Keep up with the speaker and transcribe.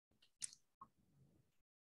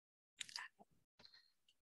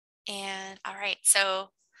And all right, so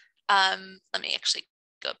let me actually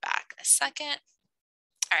go back a second.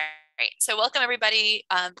 All right, so welcome everybody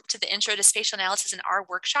to the Intro to Spatial Analysis in R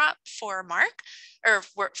workshop for MAARC, or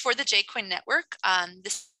for the JCOIN network.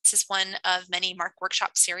 This is one of many MAARC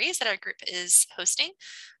workshop series that our group is hosting.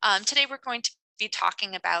 Today we're going to be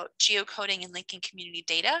talking about geocoding and linking community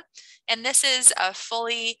data. And this is a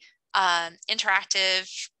fully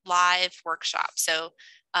interactive live workshop. So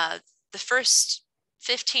the first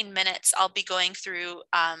 15 minutes, I'll be going through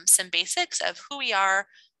some basics of who we are,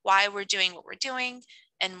 why we're doing what we're doing,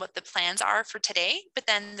 and what the plans are for today. But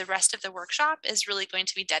then the rest of the workshop is really going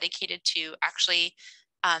to be dedicated to actually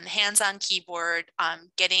hands-on keyboard,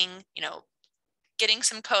 getting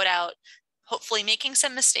some code out, hopefully making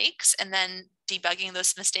some mistakes, and then debugging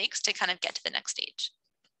those mistakes to kind of get to the next stage.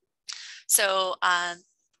 So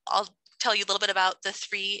I'll tell you a little bit about the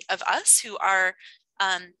three of us who are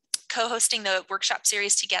co-hosting the workshop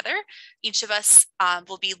series together. Each of us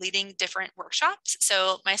will be leading different workshops.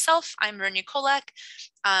 So myself, I'm Marynia Kolak.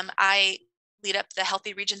 I lead up the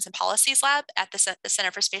Healthy Regions and Policies Lab at the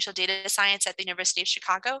Center for Spatial Data Science at the University of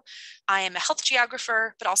Chicago. I am a health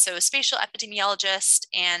geographer, but also a spatial epidemiologist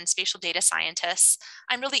and spatial data scientist.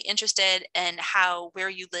 I'm really interested in how where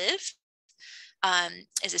you live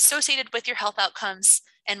is associated with your health outcomes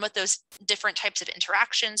and what those different types of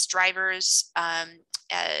interactions, drivers,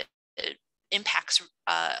 impacts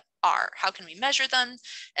are. How can we measure them,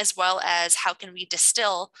 as well as how can we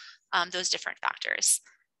distill those different factors?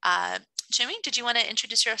 Jimmy, did you want to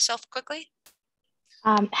introduce yourself quickly?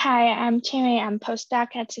 Hi, I'm Jimmy. I'm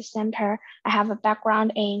postdoc at the center. I have a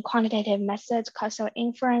background in quantitative methods, causal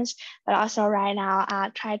inference, but also right now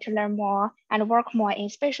try to learn more and work more in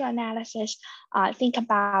spatial analysis. Think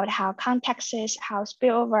about how context is, how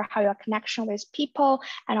spillover, how your connection with people,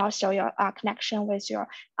 and also your connection with your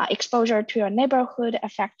exposure to your neighborhood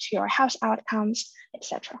affects your health outcomes,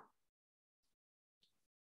 etc.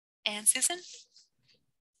 And Susan?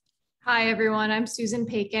 Hi, everyone. I'm Susan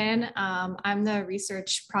Pakin. I'm the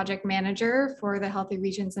research project manager for the Healthy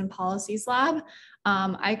Regions and Policies Lab.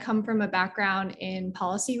 I come from a background in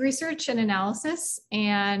policy research and analysis,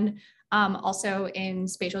 and also in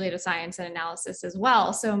spatial data science and analysis as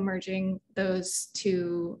well. So merging those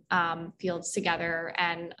two fields together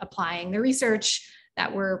and applying the research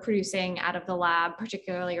that we're producing out of the lab,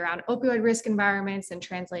 particularly around opioid risk environments, and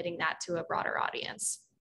translating that to a broader audience.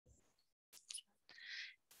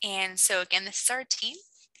 And so again, this is our team.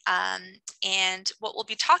 And what we'll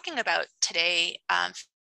be talking about today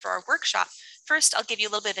for our workshop, first, I'll give you a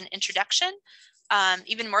little bit of an introduction,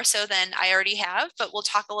 even more so than I already have, but we'll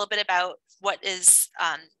talk a little bit about what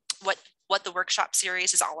the workshop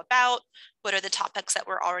series is all about, what are the topics that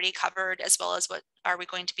were already covered, as well as what are we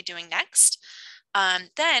going to be doing next.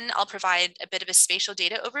 Then I'll provide a bit of a spatial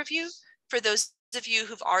data overview for those of you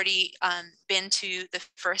who've already been to the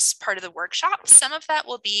first part of the workshop. Some of that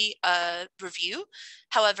will be a review.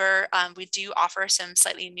 However, we do offer some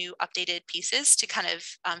slightly new updated pieces to kind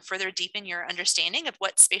of further deepen your understanding of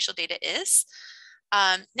what spatial data is.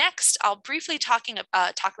 Next, I'll briefly talk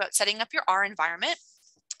about setting up your R environment,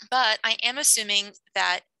 but I am assuming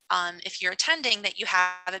that if you're attending that you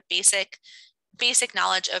have a basic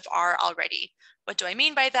knowledge of R already. What do I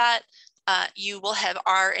mean by that? You will have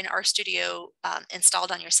R in RStudio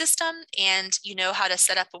installed on your system, and you know how to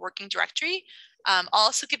set up a working directory. I'll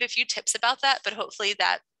also give a few tips about that, but hopefully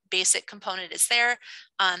that basic component is there.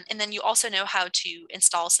 And then you also know how to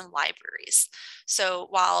install some libraries. So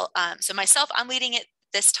so myself, I'm leading it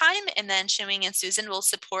this time, and then Shiming and Susan will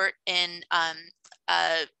support in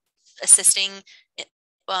assisting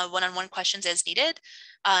one-on-one questions as needed.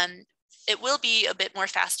 It will be a bit more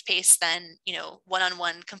fast-paced than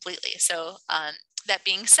one-on-one completely. So that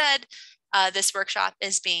being said, this workshop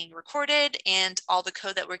is being recorded, and all the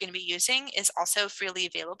code that we're going to be using is also freely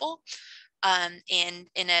available in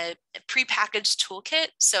a prepackaged toolkit.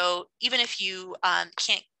 So even if you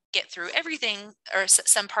can't get through everything or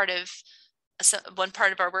one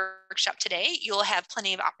part of our workshop today, you'll have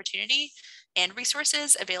plenty of opportunity and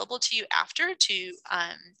resources available to you after to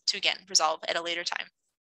again resolve at a later time.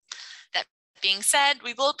 Being said,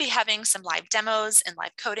 we will be having some live demos and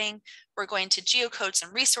live coding. We're going to geocode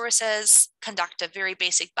some resources, conduct a very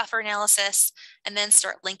basic buffer analysis, and then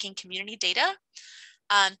start linking community data.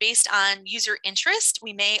 Based on user interest,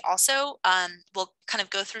 we may also, we'll kind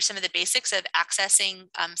of go through some of the basics of accessing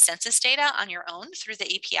census data on your own through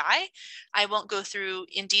the API. I won't go through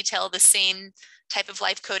in detail the same type of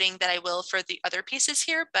live coding that I will for the other pieces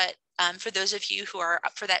here, but for those of you who are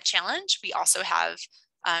up for that challenge, we also have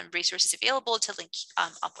resources available to link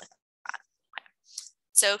up with that.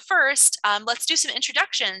 So first, let's do some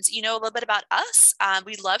introductions. You know a little bit about us.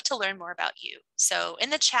 We'd love to learn more about you. So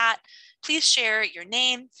in the chat, please share your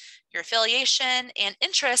name, your affiliation, and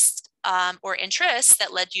interests or interests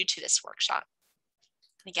that led you to this workshop.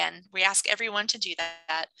 And again, we ask everyone to do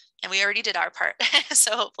that, and we already did our part.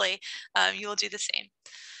 So hopefully you will do the same.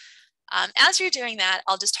 As you're doing that,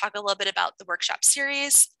 I'll just talk a little bit about the workshop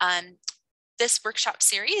series. This workshop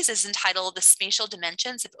series is entitled The Spatial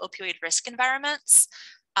Dimensions of Opioid Risk Environments.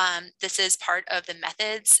 This is part of the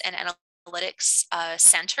Methods and Analytics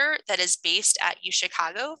Center that is based at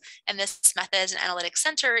UChicago. And this Methods and Analytics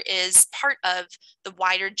Center is part of the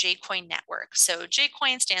wider JCOIN network. So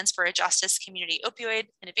JCOIN stands for Justice Community Opioid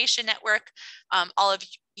Innovation Network. All of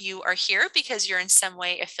you are here because you're in some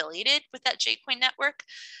way affiliated with that JCOIN network.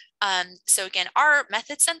 So again, our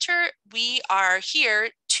Method Center, we are here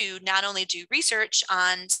to not only do research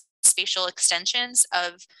on spatial extensions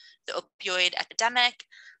of the opioid epidemic,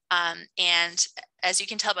 and as you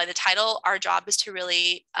can tell by the title, our job is to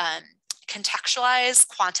really contextualize,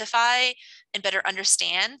 quantify, and better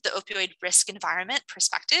understand the opioid risk environment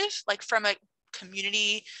perspective, like from a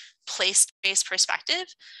community place-based perspective,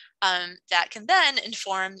 that can then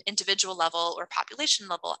inform individual level or population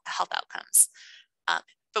level health outcomes.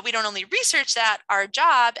 But we don't only research that, our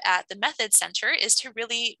job at the Method Center is to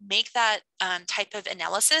really make that type of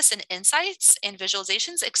analysis and insights and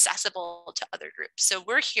visualizations accessible to other groups. So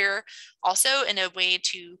we're here also in a way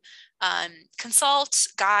to consult,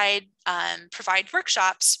 guide, provide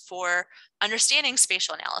workshops for understanding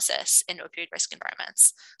spatial analysis in opioid risk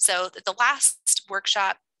environments. So the last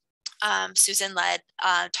workshop Susan led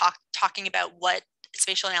talking about what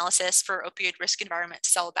spatial analysis for opioid risk environments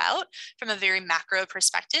is all about from a very macro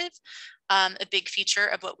perspective. A big feature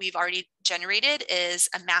of what we've already generated is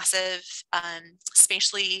a massive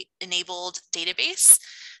spatially enabled database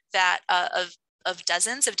that of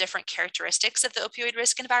dozens of different characteristics of the opioid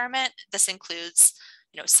risk environment. This includes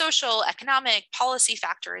social, economic, policy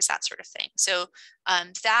factors, that sort of thing. So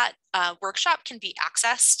that workshop can be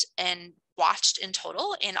accessed and watched in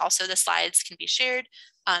total, and also the slides can be shared.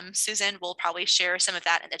 Susan will probably share some of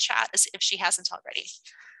that in the chat if she hasn't already.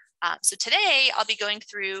 So today I'll be going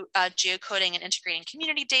through geocoding and integrating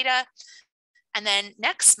community data. And then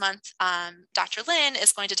next month, Dr. Lin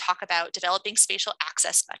is going to talk about developing spatial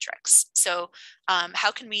access metrics. So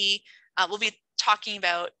how can we, we'll be talking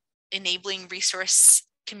about enabling resource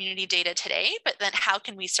community data today, but then how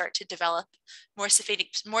can we start to develop more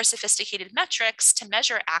sophisticated metrics to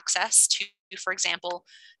measure access to, for example,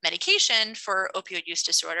 medication for opioid use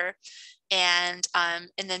disorder, and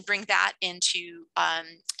then bring that into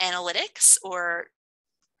analytics or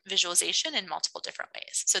visualization in multiple different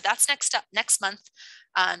ways. So that's next up next month.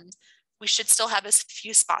 We should still have a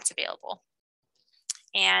few spots available.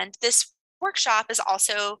 And this workshop is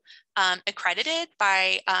also accredited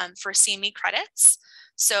by for CME credits.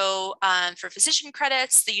 So for physician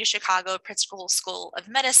credits, the UChicago Principal School of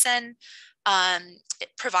Medicine it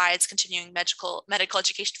provides continuing medical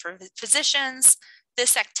education for physicians.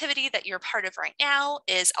 This activity that you're part of right now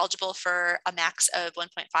is eligible for a max of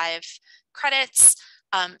 1.5 credits.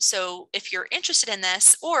 So if you're interested in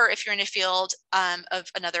this, or if you're in a field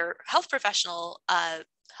of another health professional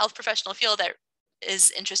field that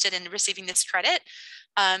is interested in receiving this credit,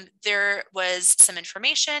 there was some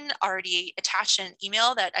information already attached in an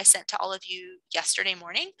email that I sent to all of you yesterday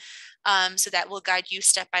morning. So that will guide you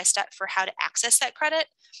step by step for how to access that credit.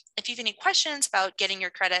 If you have any questions about getting your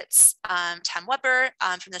credits, Tom Weber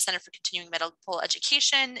from the Center for Continuing Medical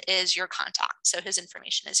Education is your contact. So his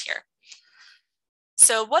information is here.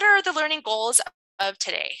 So what are the learning goals of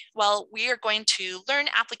today? Well, we are going to learn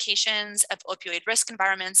applications of opioid risk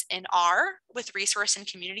environments in R with resource and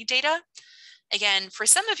community data. Again, for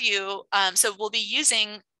some of you, so we'll be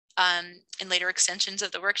using in later extensions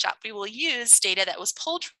of the workshop, we will use data that was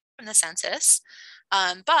pulled from the census.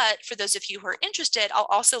 But for those of you who are interested, I'll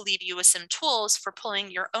also leave you with some tools for pulling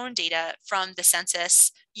your own data from the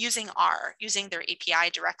census using R, using their API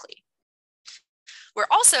directly. We're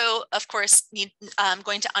also, of course,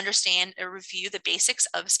 going to understand or review the basics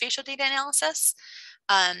of spatial data analysis.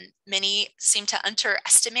 Many seem to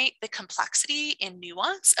underestimate the complexity and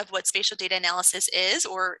nuance of what spatial data analysis is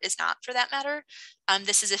or is not, for that matter.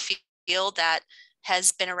 This is a field that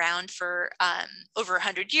has been around for over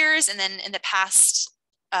 100 years, and then in the past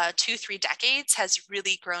 2-3 decades has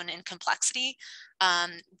really grown in complexity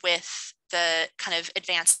with the kind of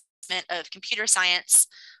advancement of computer science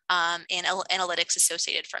and analytics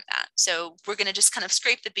associated from that. So we're going to just kind of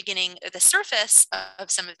scrape the surface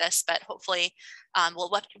of some of this, but hopefully we'll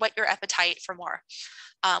whet your appetite for more.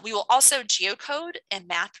 We will also geocode and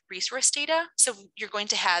map resource data. So you're going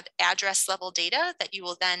to have address level data that you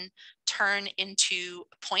will then turn into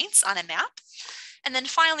points on a map. And then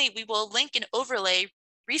finally, we will link and overlay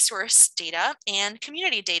resource data and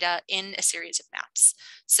community data in a series of maps.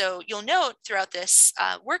 So you'll note throughout this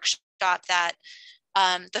workshop that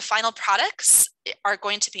the final products are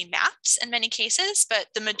going to be maps in many cases, but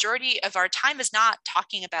the majority of our time is not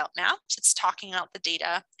talking about maps, it's talking about the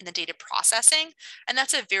data and the data processing. And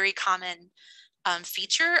that's a very common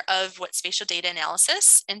feature of what spatial data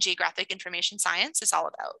analysis and geographic information science is all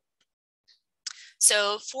about.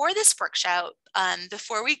 So for this workshop,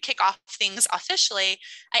 before we kick off things officially,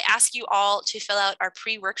 I ask you all to fill out our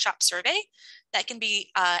pre-workshop survey that can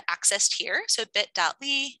be accessed here. So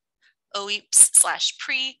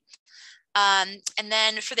bit.ly/OEEPS/pre. And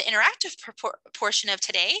then for the interactive portion of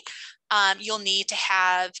today, you'll need to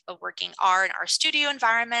have a working R and RStudio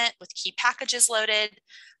environment with key packages loaded.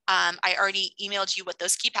 I already emailed you what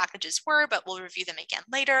those key packages were, but we'll review them again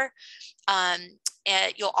later. And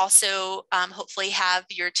you'll also hopefully have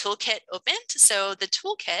your toolkit opened. So the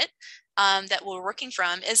toolkit that we're working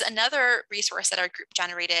from is another resource that our group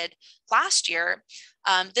generated last year.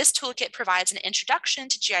 This toolkit provides an introduction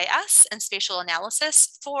to GIS and spatial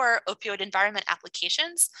analysis for opioid environment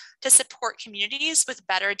applications to support communities with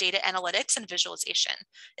better data analytics and visualization.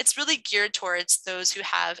 It's really geared towards those who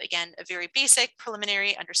have, again, a very basic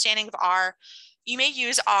preliminary understanding of R. You may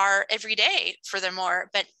use R every day, furthermore,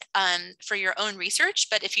 but for your own research.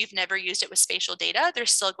 But if you've never used it with spatial data, there's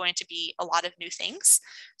still going to be a lot of new things.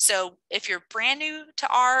 So if you're brand new to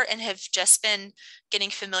R and have just been getting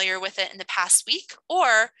familiar with it in the past week,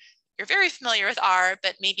 or you're very familiar with R,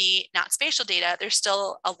 but maybe not spatial data, there's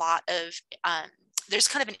still a lot of there's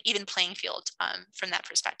kind of an even playing field from that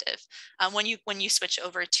perspective when you switch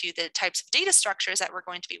over to the types of data structures that we're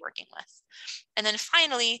going to be working with. And then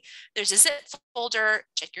finally, there's a zip folder,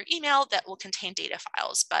 check your email, that will contain data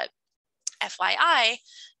files. But FYI,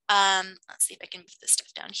 let's see if I can move this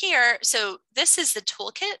stuff down here. So this is the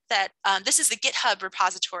toolkit that, this is the GitHub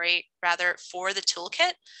repository rather for the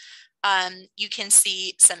toolkit. You can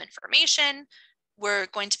see some information. We're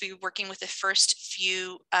going to be working with the first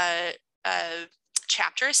few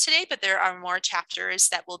chapters today, but there are more chapters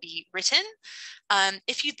that will be written.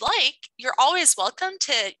 If you'd like, you're always welcome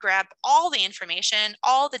to grab all the information,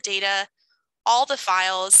 all the data, all the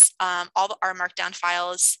files, all our markdown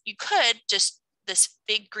files. You could just, this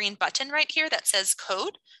big green button right here that says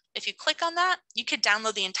code, if you click on that, you could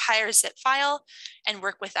download the entire zip file and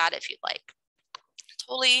work with that if you'd like.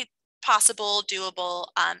 Totally possible, doable,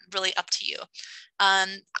 really up to you.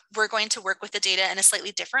 We're going to work with the data in a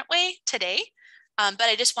slightly different way today. But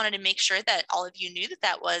I just wanted to make sure that all of you knew that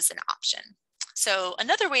that was an option. So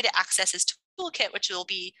another way to access this toolkit, which will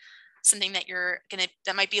be something that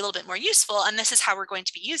that might be a little bit more useful, and this is how we're going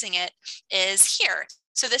to be using it, is here.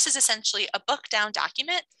 So this is essentially a book down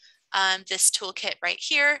document, this toolkit right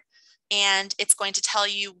here, and it's going to tell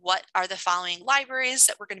you what are the following libraries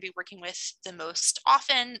that we're going to be working with the most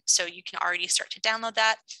often. So you can already start to download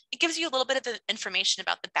that. It gives you a little bit of information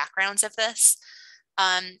about the backgrounds of this.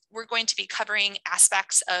 We're going to be covering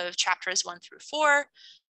aspects of chapters 1 through 4,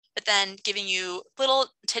 but then giving you little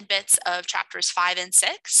tidbits of chapters 5 and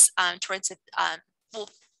 6 towards it.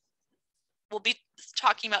 We'll be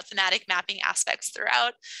talking about thematic mapping aspects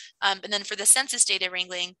throughout. And then for the census data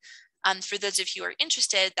wrangling, for those of you who are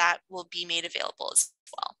interested, that will be made available as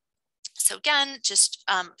well. So again, just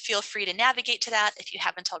feel free to navigate to that if you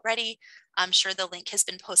haven't already. I'm sure the link has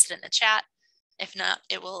been posted in the chat. If not,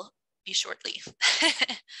 it will be shortly.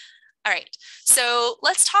 All right, so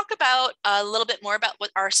let's talk about a little bit more about what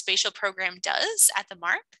our spatial program does at the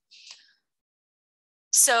MAARC.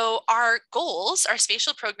 So our goals, our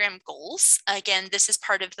spatial program goals, again, this is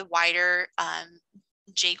part of the wider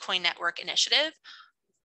JCOIN network initiative.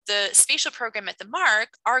 The spatial program at the MAARC,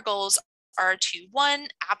 our goals are to, 1,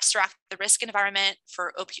 abstract the risk environment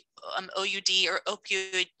for OUD or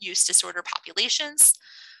opioid use disorder populations.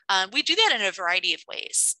 We do that in a variety of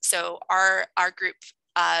ways. So our group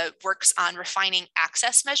works on refining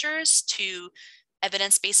access measures to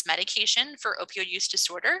evidence-based medication for opioid use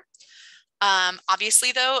disorder.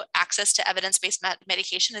 Obviously, though, access to evidence-based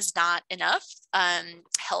medication is not enough.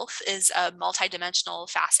 Health is a multidimensional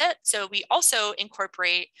facet. So we also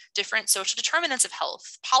incorporate different social determinants of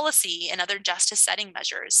health, policy, and other justice setting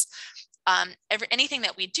measures. Anything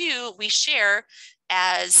that we do, we share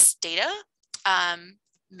as data,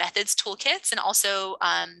 methods, toolkits, and also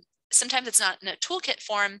sometimes it's not in a toolkit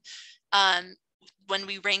form. When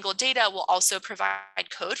we wrangle data, we'll also provide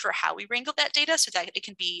code for how we wrangle that data so that it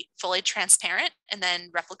can be fully transparent and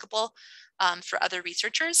then replicable for other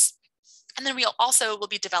researchers. And then we also will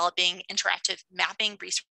be developing interactive mapping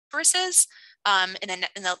resources in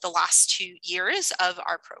the last 2 years of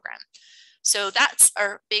our program. So that's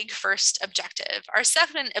our big first objective. Our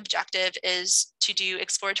second objective is to do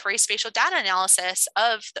exploratory spatial data analysis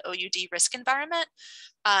of the OUD risk environment.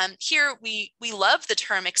 Here, we love the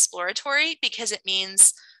term exploratory because it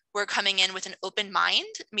means we're coming in with an open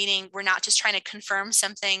mind, meaning we're not just trying to confirm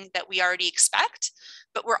something that we already expect,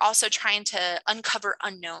 but we're also trying to uncover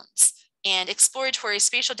unknowns. And exploratory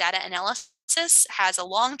spatial data analysis has a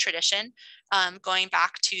long tradition going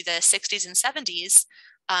back to the 60s and 70s.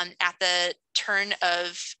 At the turn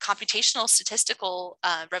of computational statistical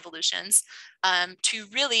revolutions to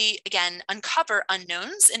really, again, uncover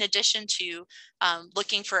unknowns in addition to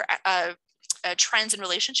looking for trends and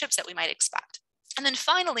relationships that we might expect. And then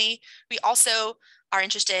finally, we also are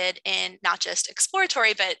interested in not just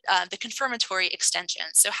exploratory, but the confirmatory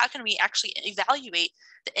extensions. So how can we actually evaluate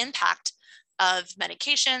the impact of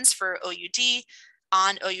medications for OUD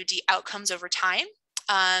on OUD outcomes over time?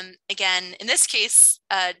 Again, in this case,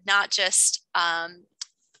 not just,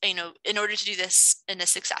 in order to do this in a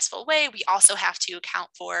successful way, we also have to account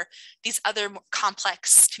for these other more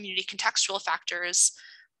complex community contextual factors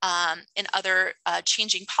and other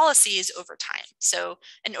changing policies over time. So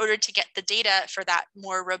in order to get the data for that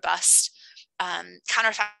more robust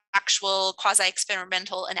counterfactual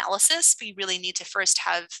quasi-experimental analysis, we really need to first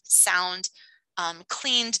have sound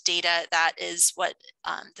cleaned data. That is what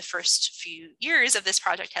the first few years of this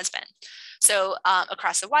project has been. So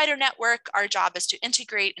across a wider network, our job is to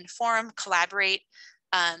integrate, inform, collaborate.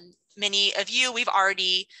 Many of you we've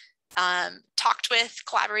already talked with,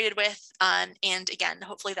 collaborated with, and again,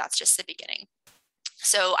 hopefully that's just the beginning.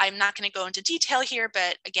 So I'm not going to go into detail here,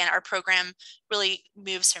 but again, our program really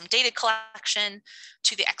moves from data collection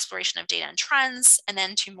to the exploration of data and trends, and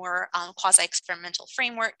then to more quasi-experimental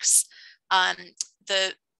frameworks.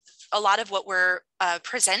 A lot of what we're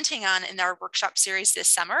presenting on in our workshop series this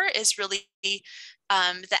summer is really the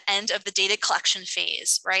end of the data collection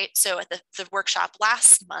phase, right? So at the workshop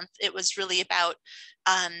last month, it was really about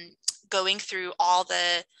going through all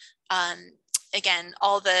the, again,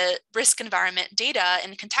 all the risk environment data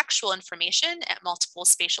and contextual information at multiple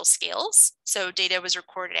spatial scales. So data was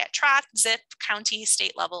recorded at tract, zip, county,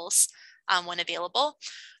 state levels when available.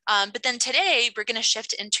 But then today we're going to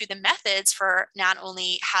shift into the methods for not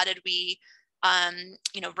only how did we,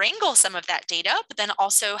 wrangle some of that data, but then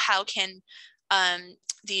also how can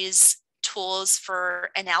these tools for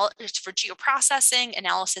geoprocessing,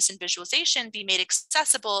 analysis, and visualization be made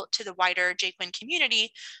accessible to the wider JCOIN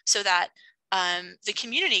community so that the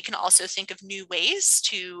community can also think of new ways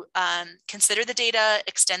to consider the data,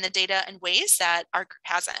 extend the data in ways that our group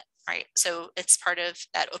hasn't, right? So it's part of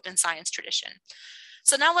that open science tradition.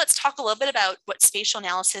 So now let's talk a little bit about what spatial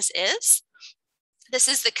analysis is. This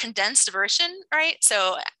is the condensed version, right?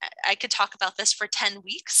 So I could talk about this for 10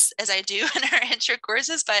 weeks as I do in our intro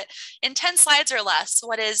courses, but in 10 slides or less,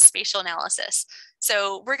 what is spatial analysis?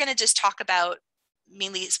 So we're going to just talk about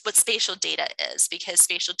mainly what spatial data is, because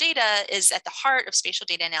spatial data is at the heart of spatial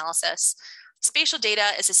data analysis. Spatial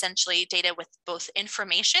data is essentially data with both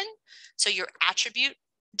information, so your attribute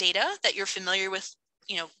data that you're familiar with,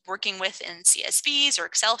 working with in CSVs or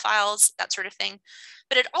Excel files, that sort of thing.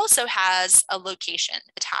 But it also has a location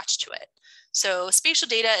attached to it. So spatial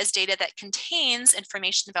data is data that contains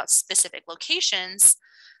information about specific locations.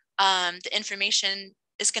 The information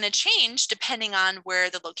is going to change depending on where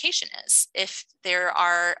the location is. If there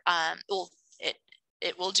are,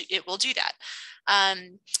 it will do that.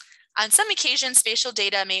 On some occasions, spatial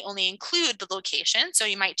data may only include the location. So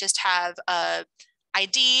you might just have a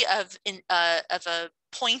ID of a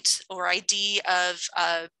point or ID of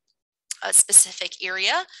a specific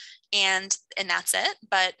area, and that's it.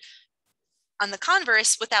 But on the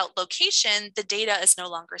converse, without location, the data is no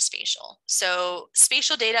longer spatial. So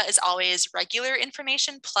spatial data is always regular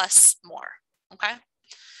information plus more, okay?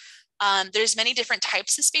 There's many different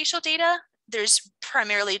types of spatial data. There's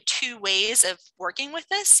primarily two ways of working with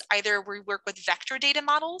this. Either we work with vector data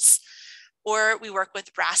models or we work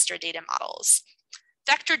with raster data models.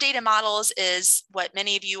 Vector data models is what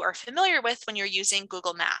many of you are familiar with when you're using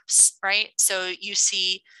Google Maps, right? So you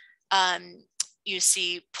see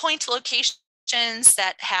point locations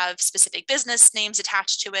that have specific business names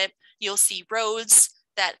attached to it. You'll see roads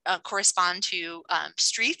that correspond to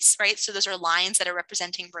streets, right? So those are lines that are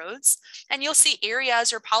representing roads. And you'll see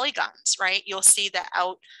areas or polygons, right? You'll see the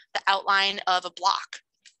outline of a block.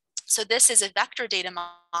 So this is a vector data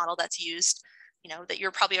model that's used, that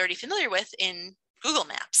you're probably already familiar with in Google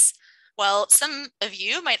Maps. Well, some of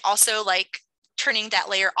you might also like turning that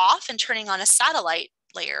layer off and turning on a satellite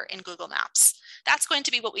layer in Google Maps. That's going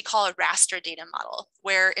to be what we call a raster data model,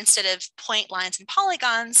 where instead of point lines and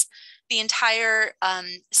polygons, the entire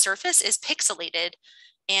surface is pixelated.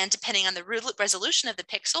 And depending on the resolution of the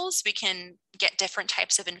pixels, we can get different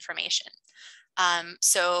types of information.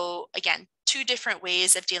 So again, two different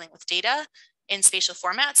ways of dealing with data in spatial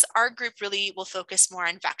formats. Our group really will focus more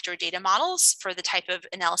on vector data models for the type of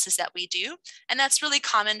analysis that we do. And that's really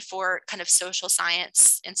common for kind of social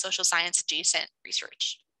science and social science adjacent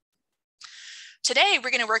research. Today,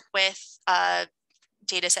 we're going to work with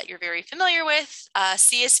data set you're very familiar with,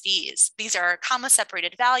 CSVs. These are comma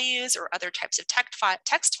separated values or other types of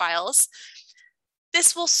text files.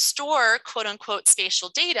 This will store quote unquote spatial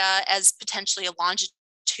data as potentially a longitude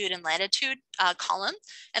and latitude column,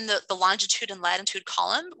 and the longitude and latitude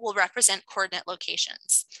column will represent coordinate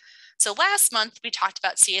locations. So last month we talked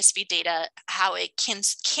about CSV data, how it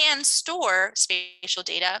can store spatial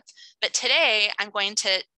data, but today I'm going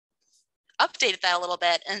to update that a little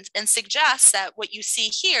bit and suggest that what you see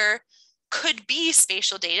here could be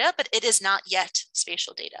spatial data, but it is not yet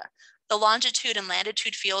spatial data. The longitude and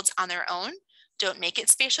latitude fields on their own don't make it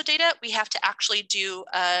spatial data. We have to actually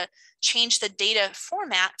change the data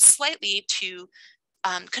format slightly to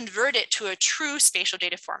convert it to a true spatial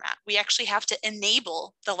data format. We actually have to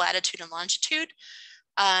enable the latitude and longitude.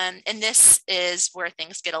 And this is where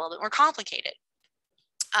things get a little bit more complicated.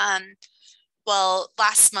 Well,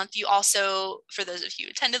 last month, you also, for those of you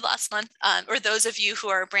who attended last month, or those of you who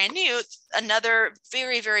are brand new, another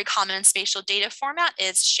very, very common spatial data format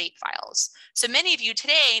is shapefiles. So many of you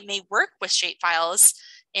today may work with shapefiles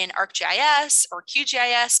in ArcGIS or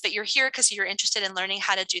QGIS, but you're here because you're interested in learning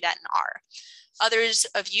how to do that in R. Others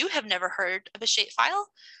of you have never heard of a shapefile.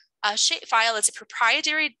 A shapefile is a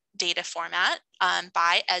proprietary data format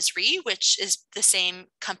by Esri, which is the same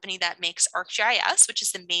company that makes ArcGIS, which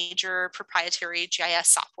is the major proprietary GIS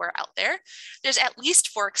software out there. There's at least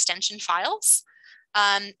 4 extension files,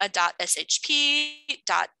 a .shp,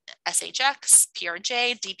 .shx,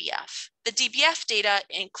 PRJ, DBF. The DBF data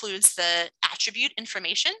includes the attribute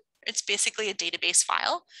information. It's basically a database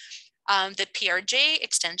file. The PRJ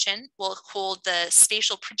extension will hold the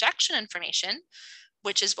spatial projection information,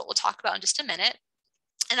 which is what we'll talk about in just a minute.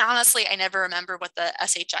 And honestly, I never remember what the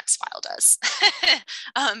SHX file does.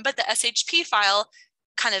 But the SHP file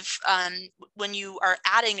kind of, when you are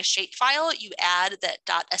adding a shape file, you add that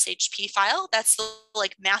 .shp file. That's the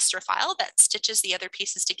master file that stitches the other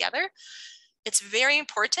pieces together. It's very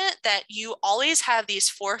important that you always have these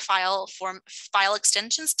 4 file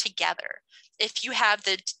extensions together. If you have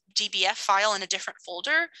the DBF file in a different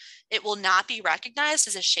folder, it will not be recognized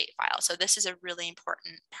as a shape file. So this is a really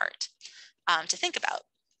important part to think about.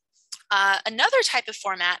 Another type of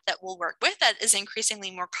format that we'll work with that is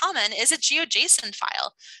increasingly more common is a GeoJSON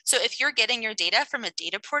file. So if you're getting your data from a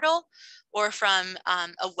data portal or from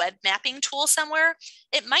a web mapping tool somewhere,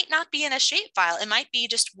 it might not be in a shape-file. It might be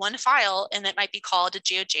just one file, and it might be called a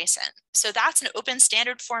GeoJSON. So that's an open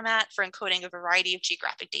standard format for encoding a variety of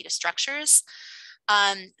geographic data structures.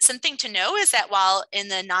 Something to know is that while in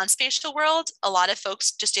the non-spatial world, a lot of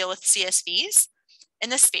folks just deal with CSVs, in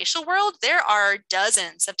the spatial world, there are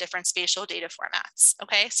dozens of different spatial data formats,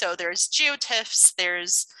 okay? So there's GeoTIFFs,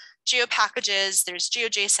 there's GeoPackages, there's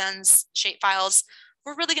GeoJSONs, shapefiles.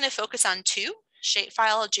 We're really gonna focus on 2,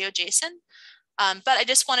 shapefile, GeoJSON. But I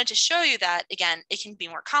just wanted to show you that, again, it can be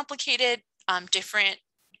more complicated. Different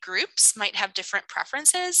groups might have different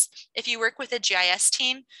preferences. If you work with a GIS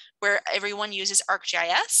team where everyone uses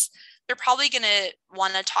ArcGIS, they're probably going to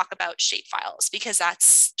want to talk about shapefiles because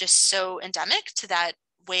that's just so endemic to that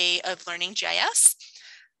way of learning GIS.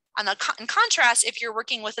 In contrast, if you're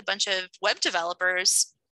working with a bunch of web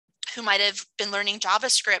developers who might have been learning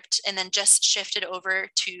JavaScript and then just shifted over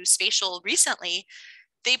to spatial recently,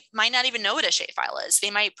 they might not even know what a shapefile is.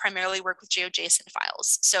 They might primarily work with GeoJSON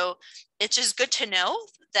files. So it's just good to know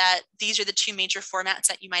that these are the 2 major formats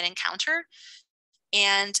that you might encounter.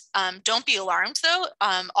 And don't be alarmed though,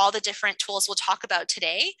 all the different tools we'll talk about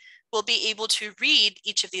today will be able to read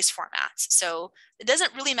each of these formats. So it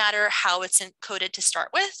doesn't really matter how it's encoded to start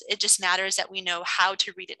with, it just matters that we know how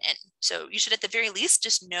to read it in. So you should at the very least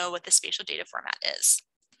just know what the spatial data format is.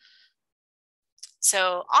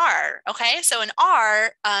 So R, okay, so in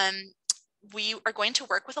R, we are going to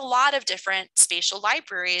work with a lot of different spatial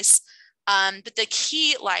libraries, but the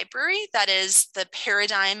key library that is the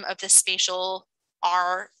paradigm of the spatial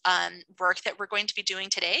R work that we're going to be doing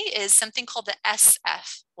today is something called the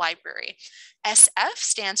SF library. SF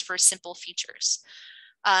stands for simple features.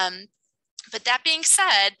 But that being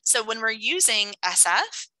said, so when we're using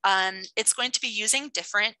SF, it's going to be using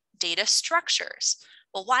different data structures.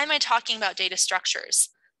 Well, why am I talking about data structures?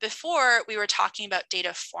 Before, we were talking about data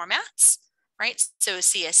formats, right? So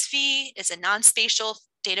CSV is a non-spatial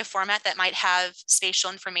data format that might have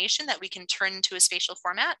spatial information that we can turn into a spatial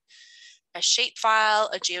format. A shapefile,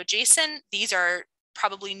 a GeoJSON, these are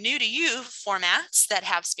probably new to you formats that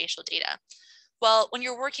have spatial data. Well, when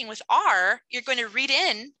you're working with R, you're going to read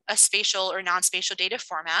in a spatial or non-spatial data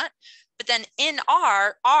format, but then in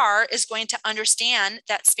R is going to understand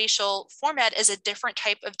that spatial format is a different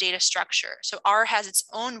type of data structure. So R has its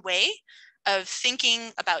own way of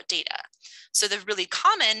thinking about data. So the really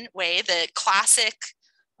common way, the classic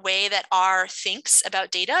way that R thinks about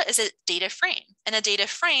data is a data frame. And a data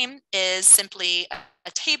frame is simply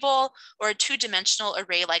a table or a two-dimensional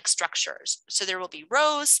array-like structures. So there will be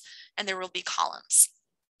rows and there will be columns,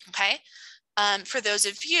 okay? For those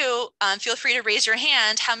of you, feel free to raise your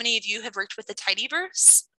hand. How many of you have worked with the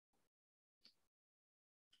tidyverse?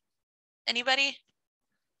 Anybody?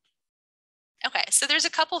 Okay, so there's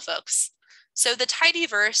a couple folks. So the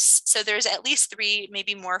tidyverse, so there's at least 3,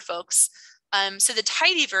 maybe more folks. So the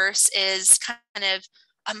tidyverse is kind of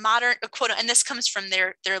a modern, quote, and this comes from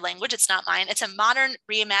their language, it's not mine. It's a modern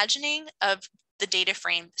reimagining of the data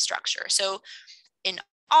frame structure. So in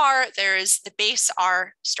R, there's the base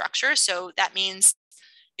R structure. So that means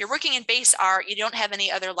you're working in base R, you don't have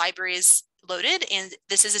any other libraries loaded, and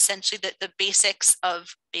this is essentially the basics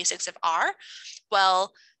of R.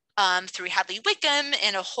 Well, through Hadley Wickham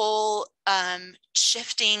and a whole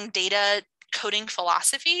shifting data coding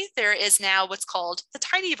philosophy, there is now what's called the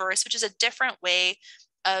tidyverse, which is a different way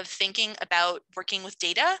of thinking about working with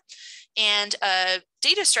data. And a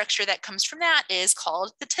data structure that comes from that is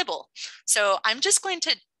called the tibble. So I'm just going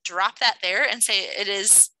to drop that there and say it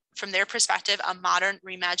is, from their perspective, a modern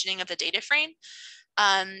reimagining of the data frame.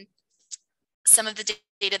 Some of the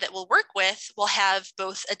data that we'll work with will have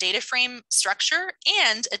both a data frame structure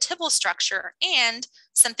and a tibble structure and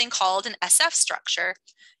something called an SF structure.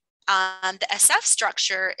 The SF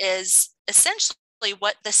structure is essentially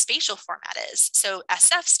what the spatial format is. So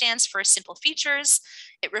SF stands for simple features.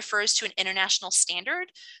 It refers to an international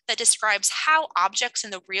standard that describes how objects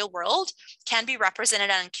in the real world can be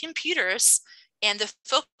represented on computers. And the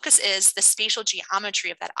focus is the spatial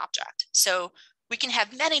geometry of that object. So we can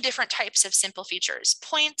have many different types of simple features: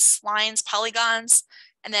 points, lines, polygons,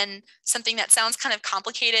 and then something that sounds kind of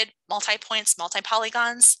complicated: multi-points,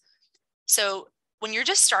 multi-polygons. So when you're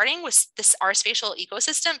just starting with this R spatial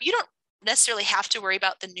ecosystem, you don't necessarily have to worry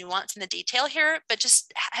about the nuance and the detail here, but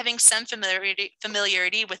just having some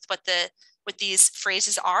familiarity with what these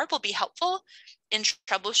phrases are will be helpful in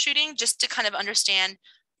troubleshooting, just to kind of understand,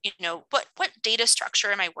 you know, what data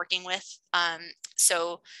structure am I working with.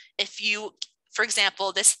 So if you, for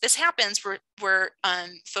example, this happens where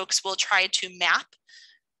folks will try to map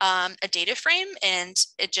a data frame and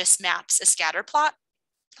it just maps a scatter plot.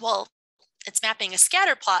 Well, it's mapping a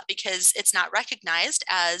scatter plot because it's not recognized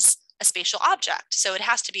as a spatial object. So it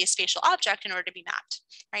has to be a spatial object in order to be mapped,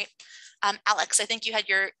 right? Alex, I think you had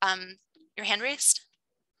your hand raised.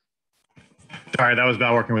 Sorry, that was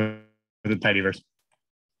about working with the tidyverse.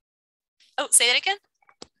 Oh, say that again.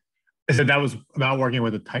 I said that was about working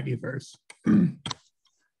with the tidyverse.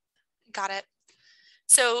 Got it.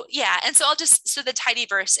 So yeah, and so so the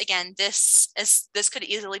tidyverse, again, this could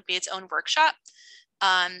easily be its own workshop.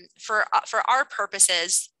 For our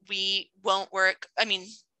purposes, we won't work,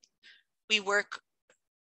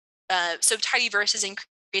 so tidyverse is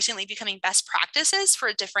increasingly becoming best practices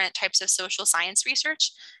for different types of social science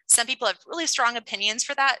research. Some people have really strong opinions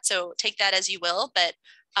for that, so take that as you will, but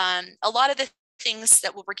a lot of the things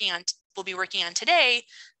that we'll be working on today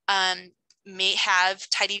may have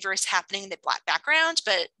tidyverse happening in the black background,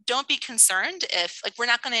 but don't be concerned if, like, we're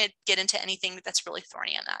not going to get into anything that's really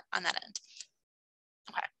thorny on that end.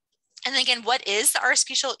 Okay. And again, what is the R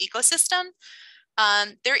spatial ecosystem?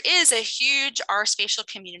 There is a huge R spatial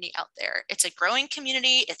community out there. It's a growing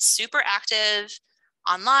community. It's super active,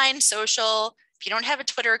 online, social. If you don't have a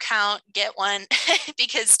Twitter account, get one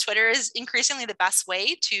because Twitter is increasingly the best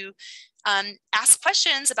way to ask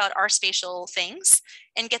questions about R spatial things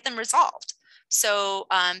and get them resolved. So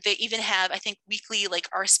they even have, I think, weekly like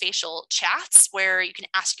R spatial chats where you can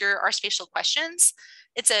ask your R spatial questions.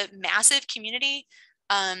 It's a massive community.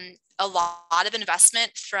 A lot of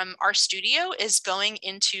investment from our studio is going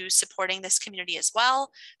into supporting this community as well.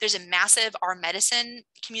 There's a massive R medicine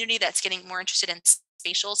community that's getting more interested in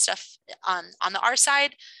spatial stuff on the R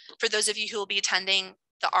side. For those of you who will be attending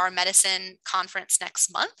the R Medicine conference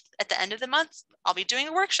next month, at the end of the month, I'll be doing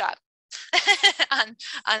a workshop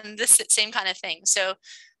on this same kind of thing. So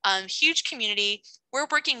huge community. We're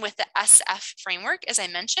working with the SF framework, as I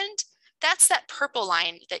mentioned. That's that purple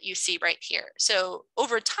line that you see right here. So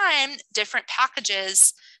over time, different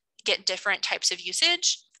packages get different types of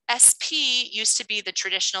usage. SP used to be the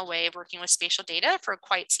traditional way of working with spatial data for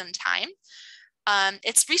quite some time.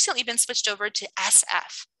 It's recently been switched over to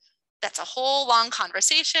SF. That's a whole long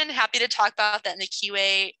conversation. Happy to talk about that in the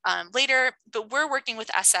QA later, but we're working with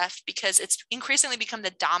SF because it's increasingly become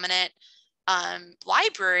the dominant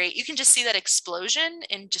library. You can just see that explosion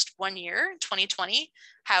in just 1 year, 2020,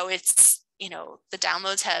 how it's, you know, the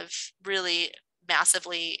downloads have really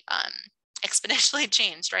massively exponentially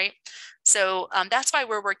changed, right? So that's why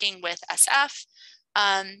we're working with SF.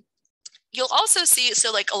 You'll also see, so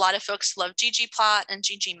like a lot of folks love ggplot and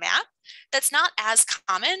ggmap. That's not as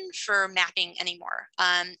common for mapping anymore.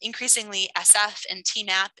 Increasingly SF and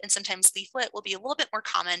tmap and sometimes leaflet will be a little bit more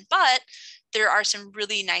common, but there are some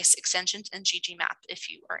really nice extensions in ggmap if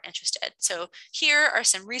you are interested. So here are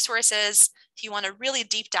some resources. If you want to really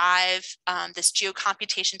deep dive, this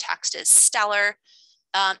geocomputation text is stellar.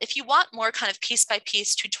 If you want more kind of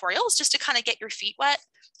piece-by-piece tutorials just to kind of get your feet wet,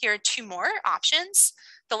 here are 2 more options.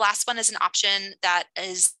 The last one is an option that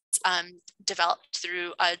is developed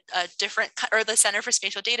through a different, or the Center for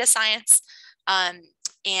Spatial Data Science.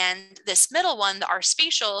 And this middle one, the R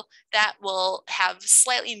Spatial, that will have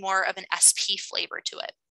slightly more of an SP flavor to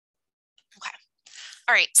it. Okay.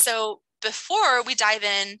 All right, so before we dive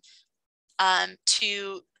in and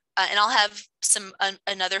I'll have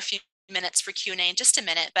another few minutes for Q&A in just a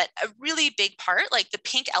minute, but a really big part, like the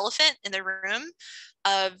pink elephant in the room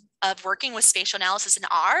of working with spatial analysis in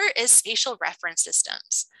R is spatial reference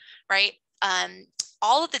systems, right?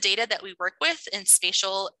 All of the data that we work with in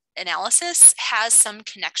spatial analysis has some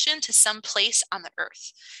connection to some place on the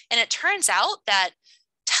Earth. And it turns out that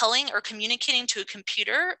telling or communicating to a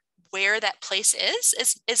computer where that place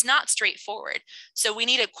is not straightforward. So we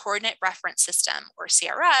need a coordinate reference system, or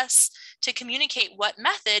CRS, to communicate what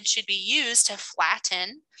method should be used to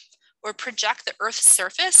flatten or project the Earth's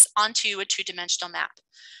surface onto a 2-dimensional map.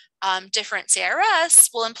 Different CRS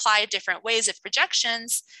will imply different ways of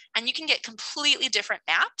projections, and you can get completely different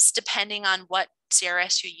maps depending on what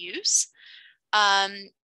CRS you use.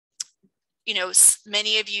 You know,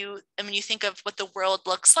 many of you, and when you think of what the world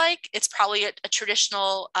looks like, it's probably a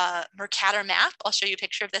traditional Mercator map. I'll show you a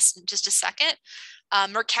picture of this in just a second.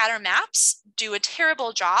 Mercator maps do a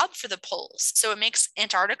terrible job for the poles. So it makes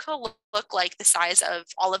Antarctica look like the size of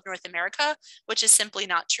all of North America, which is simply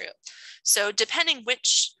not true. So depending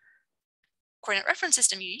which coordinate reference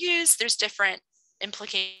system you use, there's different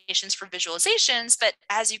implications for visualizations, but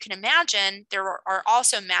as you can imagine, there are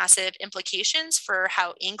also massive implications for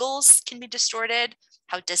how angles can be distorted,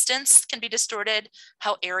 how distance can be distorted,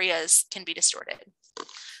 how areas can be distorted.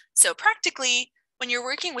 So practically, when you're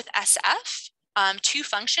working with SF, 2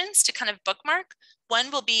 functions to kind of bookmark.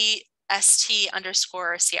 One will be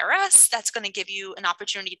st_CRS. That's going to give you an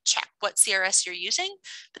opportunity to check what CRS you're using,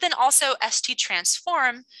 but then also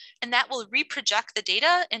st_transform, and that will reproject the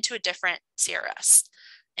data into a different CRS.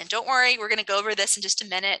 And don't worry, we're going to go over this in just a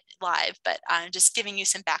minute live, but I'm just giving you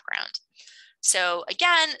some background. So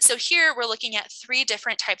again, so here we're looking at 3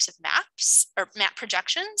 different types of maps or map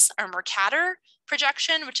projections. Our Mercator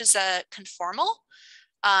projection, which is a conformal.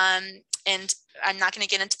 And I'm not going to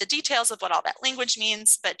get into the details of what all that language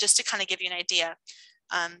means, but just to kind of give you an idea.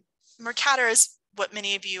 Mercator is what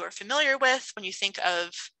many of you are familiar with when you think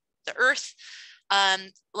of the Earth.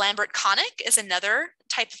 Lambert-Koenig is another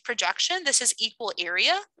type of projection. This is equal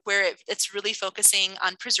area, where it's really focusing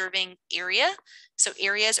on preserving area. So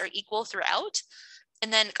areas are equal throughout.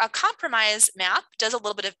 And then a compromise map does a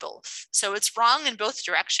little bit of both. So it's wrong in both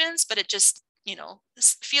directions, but it just, you know,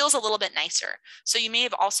 feels a little bit nicer. So you may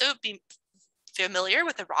have also been familiar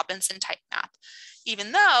with a Robinson type map,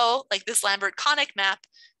 even though like this Lambert-Koenig map,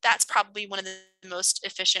 that's probably one of the most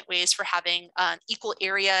efficient ways for having an equal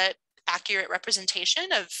area accurate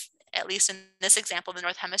representation of, at least in this example, the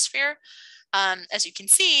North Hemisphere. As you can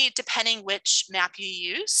see, depending which map you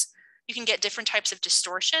use, you can get different types of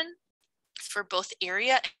distortion for both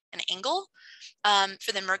area and angle.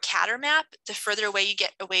 For the Mercator map, the further away you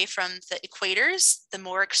get away from the equators, the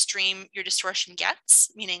more extreme your distortion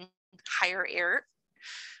gets, meaning higher error.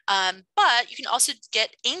 But you can also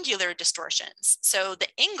get angular distortions. So the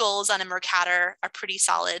angles on a Mercator are pretty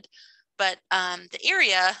solid, but the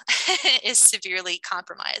area is severely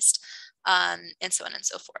compromised, and so on and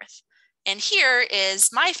so forth. And here is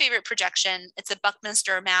my favorite projection. It's a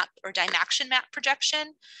Buckminster map or Dymaxion map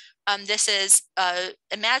projection. This is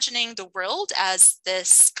imagining the world as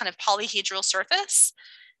this kind of polyhedral surface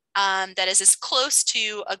that is as close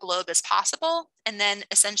to a globe as possible, and then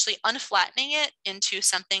essentially unflattening it into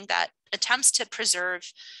something that attempts to preserve,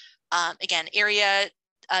 again, area,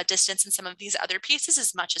 distance, and some of these other pieces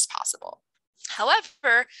as much as possible.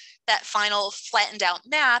 However, that final flattened out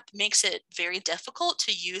map makes it very difficult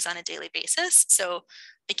to use on a daily basis. So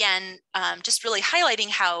again, just really highlighting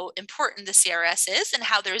how important the CRS is and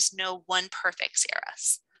how there's no one perfect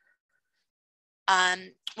CRS.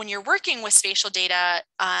 When you're working with spatial data,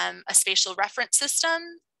 a spatial reference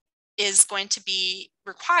system is going to be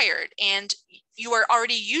required, and you are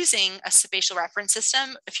already using a spatial reference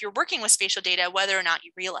system if you're working with spatial data, whether or not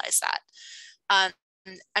you realize that.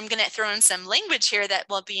 I'm going to throw in some language here that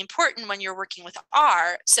will be important when you're working with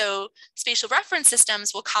R. So spatial reference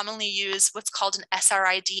systems will commonly use what's called an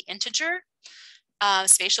SRID integer,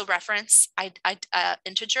 spatial reference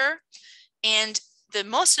integer. And the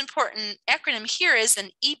most important acronym here is an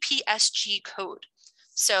EPSG code.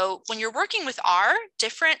 So when you're working with R,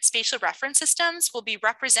 different spatial reference systems will be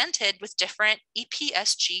represented with different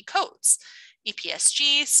EPSG codes.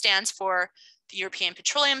 EPSG stands for the European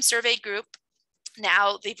Petroleum Survey Group.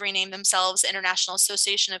 Now they've renamed themselves International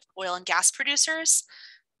Association of Oil and Gas Producers.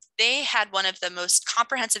 They had one of the most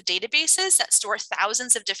comprehensive databases that store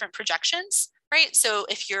thousands of different projections, right? So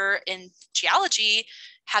if you're in geology,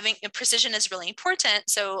 having precision is really important.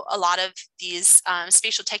 So a lot of these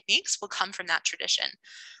spatial techniques will come from that tradition.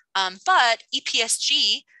 But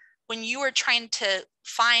EPSG, when you are trying to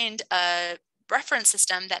find a reference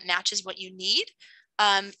system that matches what you need,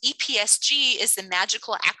 EPSG is the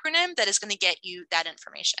magical acronym that is going to get you that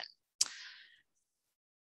information.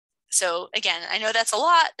 So again, I know that's a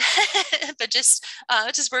lot, but just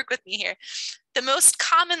work with me here. The most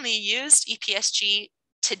commonly used EPSG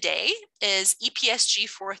today is EPSG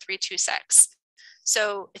 4326.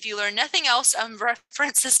 So if you learn nothing else on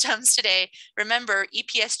reference systems today, remember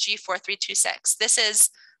EPSG 4326. This is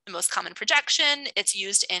the most common projection. It's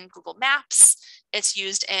used in Google Maps. It's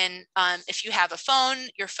used in, if you have a phone,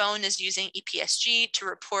 your phone is using EPSG to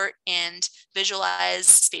report and visualize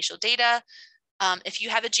spatial data. If you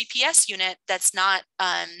have a GPS unit that's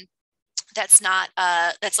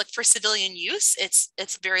like for civilian use,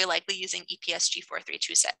 it's very likely using EPSG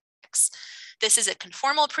 4326. This is a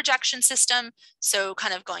conformal projection system. So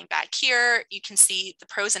kind of going back here, you can see the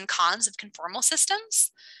pros and cons of conformal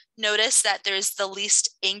systems. Notice that there's the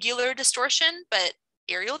least angular distortion, but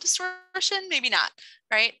aerial distortion, maybe not,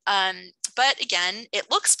 right? But again,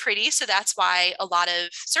 it looks pretty, so that's why a lot of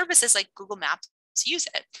services like Google Maps use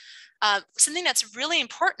it. Something that's really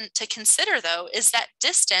important to consider, though, is that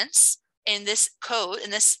distance in this code,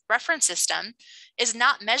 in this reference system, is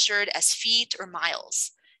not measured as feet or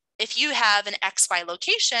miles. If you have an XY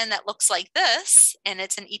location that looks like this, and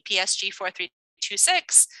it's an EPSG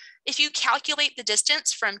 4326, if you calculate the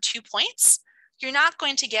distance from 2 points, you're not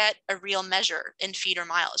going to get a real measure in feet or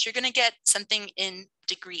miles. You're going to get something in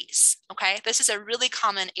degrees, okay? This is a really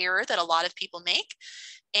common error that a lot of people make.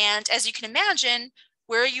 And as you can imagine,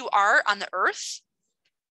 where you are on the Earth,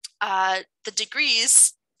 the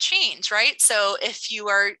degrees change, right? So if you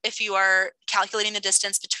are calculating the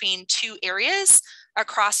distance between two areas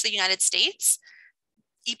across the United States,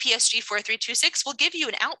 EPSG 4326 will give you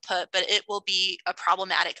an output, but it will be a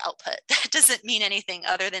problematic output. That doesn't mean anything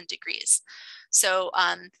other than degrees. So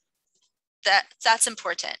that's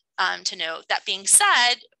important to note. That being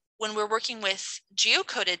said, when we're working with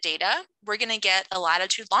geocoded data, we're going to get a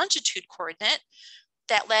latitude-longitude coordinate.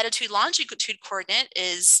 That latitude-longitude coordinate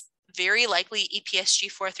is very likely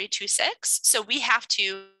EPSG 4326. So we have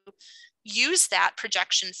to use that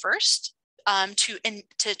projection first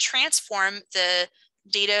to transform the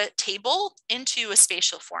data table into a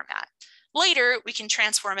spatial format. Later, we can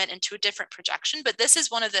transform it into a different projection, but this is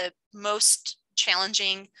one of the most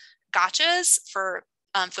challenging gotchas for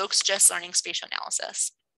folks just learning spatial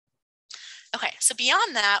analysis. Okay, so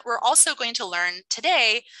beyond that, we're also going to learn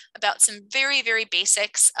today about some very, very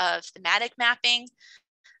basics of thematic mapping.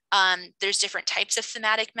 There's different types of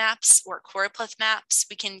thematic maps or choropleth maps.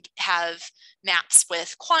 We can have maps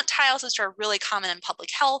with quantiles, which are really common in public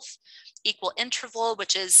health, equal interval,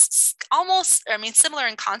 which is almost, I mean, similar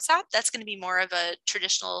in concept. That's going to be more of a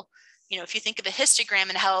traditional, if you think of a histogram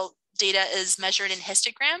and how data is measured in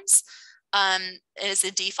histograms, as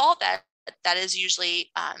a default, that is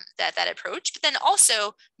usually that approach. But then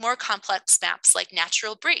also more complex maps like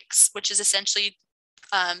natural breaks, which is essentially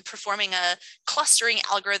performing a clustering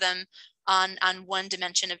algorithm on one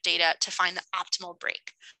dimension of data to find the optimal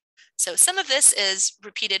break. So some of this is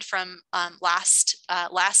repeated from last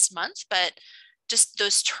month, but just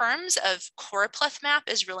those terms of choropleth map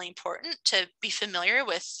is really important to be familiar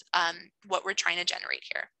with what we're trying to generate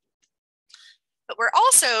here. But we're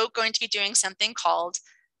also going to be doing something called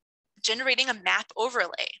generating a map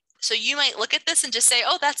overlay. So you might look at this and just say,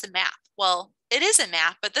 oh, that's a map. Well, it is a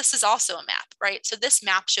map, but this is also a map, right? So this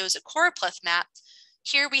map shows a choropleth map.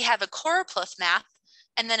 Here we have a choropleth map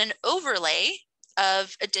and then an overlay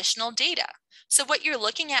of additional data. So what you're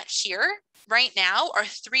looking at here right now are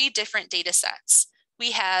 3 different data sets.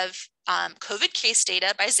 We have COVID case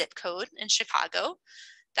data by zip code in Chicago.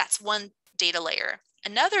 That's one data layer.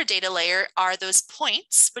 Another data layer are those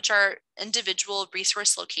points, which are individual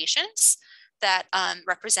resource locations that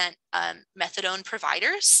represent methadone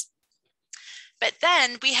providers. But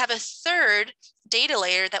then we have a third data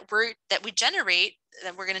layer that we're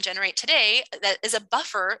going to generate today that is a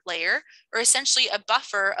buffer layer, or essentially a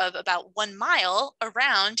buffer of about 1 mile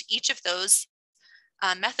around each of those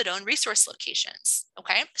methadone resource locations.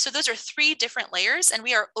 Okay, so those are 3 different layers, and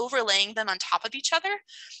we are overlaying them on top of each other.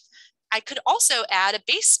 I could also add a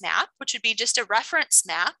base map, which would be just a reference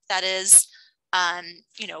map that is,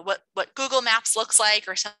 you know, what Google Maps looks like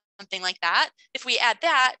or something like that. If we add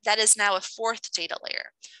that, that is now a 4th data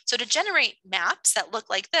layer. So to generate maps that look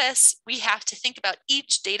like this, we have to think about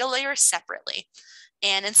each data layer separately.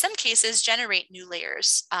 And in some cases, generate new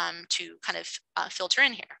layers to kind of filter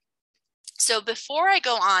in here. So before I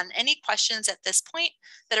go on, any questions at this point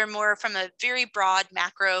that are more from a very broad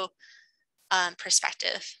macro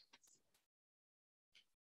perspective?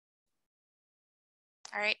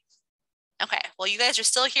 All right. Okay, well, you guys are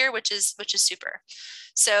still here, which is super.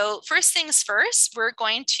 So first things first, we're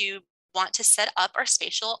going to want to set up our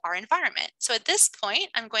spatial, our environment. So at this point,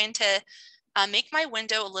 I'm going to make my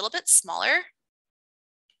window a little bit smaller.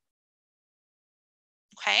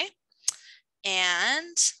 Okay,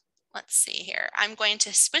 and let's see here. I'm going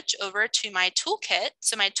to switch over to my toolkit.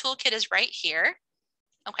 So my toolkit is right here.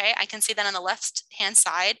 Okay, I can see that on the left-hand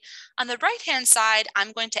side. On the right-hand side,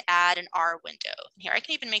 I'm going to add an R window. Here, I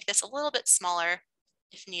can even make this a little bit smaller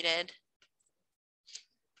if needed.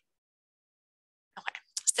 Okay,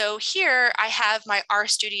 so here I have my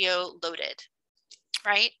RStudio loaded,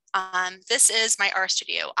 right? This is my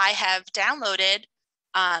RStudio. I have downloaded,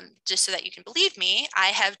 just so that you can believe me, I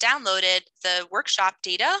have downloaded the workshop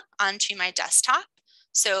data onto my desktop.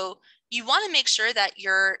 So you want to make sure that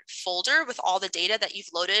your folder with all the data that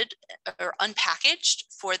you've loaded or unpackaged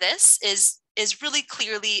for this is really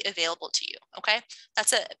clearly available to you, okay?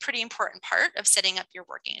 That's a pretty important part of setting up your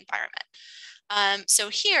working environment. So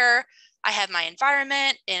here I have my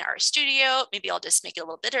environment in RStudio. Maybe I'll just make it a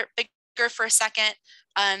little bit bigger for a second.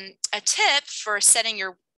 A tip for setting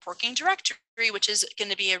your working directory, which is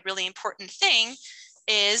going to be a really important thing,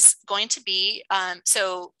 is going to be,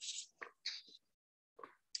 so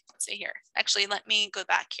let's see here. Actually, let me go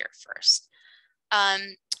back here first.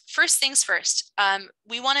 First things first,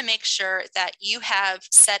 we want to make sure that you have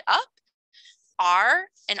set up R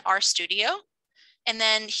and RStudio. And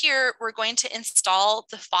then here we're going to install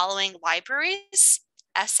the following libraries: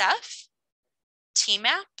 SF,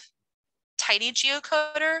 TMAP, Tidy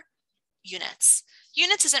Geocoder, Units.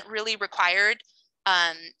 Units isn't really required,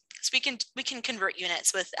 because we can convert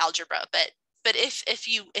units with algebra, but if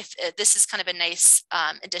this is kind of a nice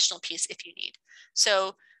additional piece if you need.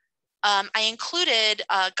 So I included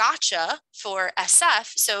gotcha for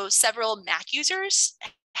SF. So several Mac users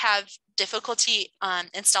have difficulty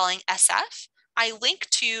installing SF. I link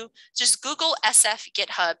to just Google SF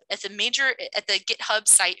GitHub at the GitHub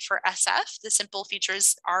site for SF. The simple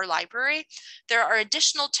features our library. There are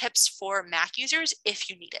additional tips for Mac users if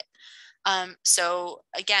you need it. So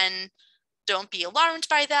again, don't be alarmed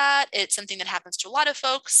by that. It's something that happens to a lot of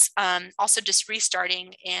folks. Also, just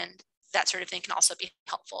restarting and that sort of thing can also be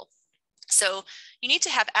helpful. So you need to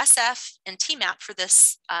have SF and TMAP for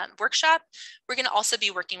this workshop. We're going to also be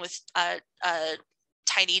working with a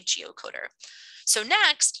Tidy Geocoder. So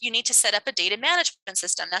next, you need to set up a data management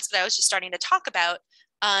system. That's what I was just starting to talk about.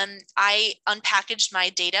 I unpackaged my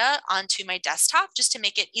data onto my desktop just to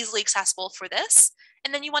make it easily accessible for this.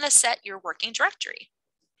 And then you want to set your working directory.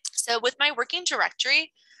 So with my working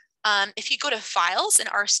directory, if you go to Files in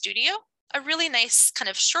RStudio, a really nice kind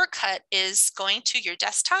of shortcut is going to your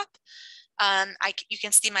desktop. You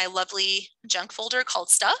can see my lovely junk folder called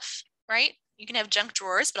Stuff, right? You can have junk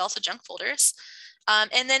drawers, but also junk folders.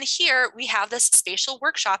 And then here we have this spatial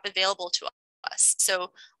workshop available to us.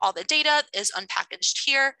 So all the data is unpackaged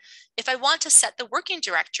here. If I want to set the working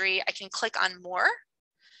directory, I can click on More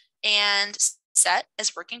and Set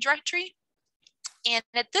as Working Directory. And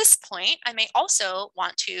at this point, I may also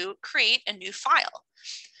want to create a new file.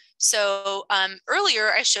 So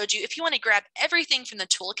earlier I showed you if you want to grab everything from the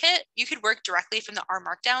toolkit, you could work directly from the R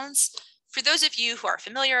markdowns. For those of you who are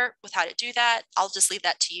familiar with how to do that, I'll just leave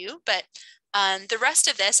that to you. But the rest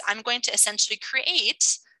of this, I'm going to essentially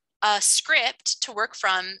create a script to work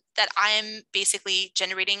from that I'm basically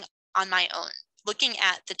generating on my own, looking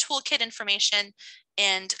at the toolkit information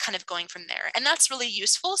and kind of going from there. And that's really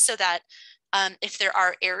useful so that if there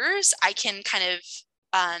are errors, I can kind of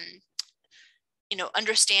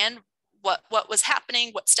understand what was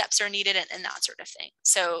happening, what steps are needed, and that sort of thing.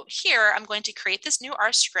 So here I'm going to create this new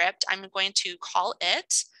R script. I'm going to call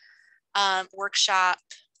it workshop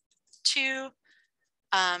 2.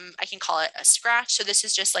 I can call it a scratch. So this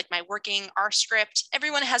is just like my working R script.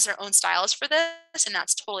 Everyone has their own styles for this, and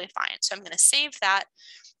that's totally fine. So I'm going to save that.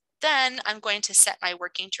 Then I'm going to set my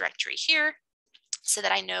working directory here so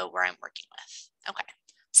that I know where I'm working with. Okay,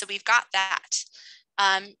 so we've got that.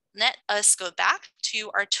 Let us go back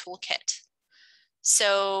to our toolkit.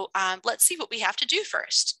 So let's see what we have to do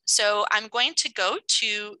first. So I'm going to go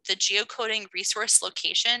to the geocoding resource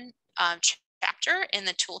location chapter in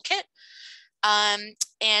the toolkit.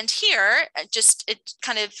 And here, it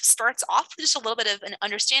kind of starts off with just a little bit of an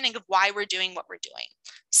understanding of why we're doing what we're doing.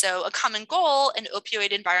 So a common goal in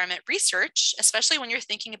opioid environment research, especially when you're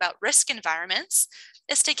thinking about risk environments,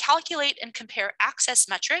 is to calculate and compare access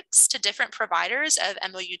metrics to different providers of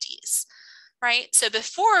MOUDs, right? So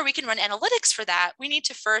before we can run analytics for that, we need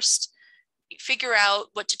to first figure out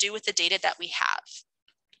what to do with the data that we have.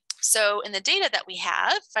 So in the data that we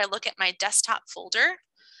have, if I look at my desktop folder,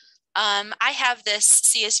 I have this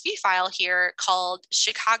CSV file here called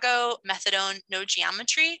Chicago Methadone No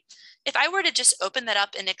Geometry. If I were to just open that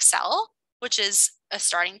up in Excel, which is a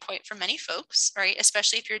starting point for many folks, right?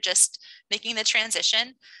 Especially if you're just making the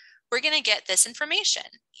transition, we're going to get this information.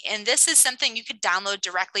 And this is something you could download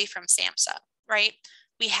directly from SAMHSA, right?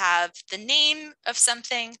 We have the name of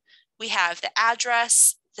something, we have the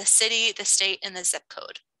address, the city, the state, and the zip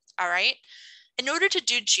code, all right? In order to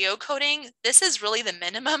do geocoding, this is really the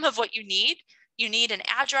minimum of what you need. You need an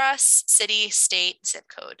address, city, state, zip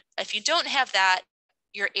code. If you don't have that,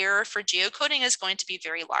 your error for geocoding is going to be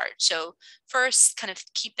very large. So first, kind of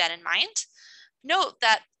keep that in mind. Note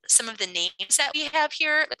that some of the names that we have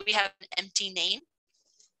here, like we have an empty name.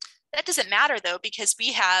 That doesn't matter though, because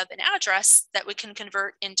we have an address that we can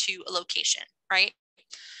convert into a location, right?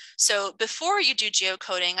 So before you do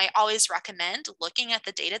geocoding, I always recommend looking at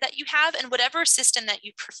the data that you have in whatever system that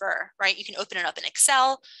you prefer, right? You can open it up in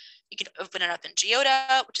Excel, you can open it up in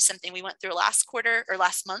Geoda, which is something we went through last quarter or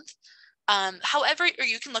last month. However, or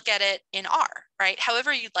you can look at it in R, right?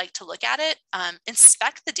 However you'd like to look at it,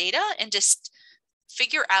 inspect the data and just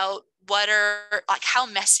figure out how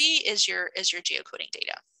messy is your geocoding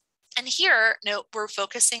data. And here, note, we're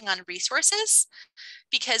focusing on resources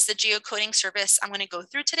because the geocoding service I'm going to go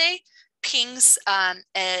through today pings,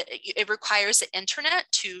 it requires the internet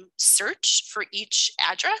to search for each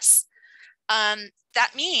address.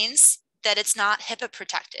 That means that it's not HIPAA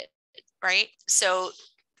protected, right? So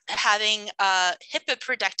having HIPAA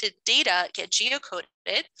protected data get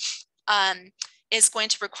geocoded is going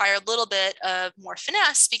to require a little bit of more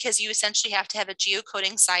finesse because you essentially have to have a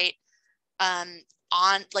geocoding site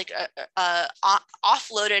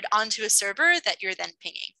offloaded onto a server that you're then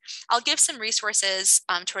pinging. I'll give some resources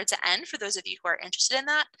towards the end for those of you who are interested in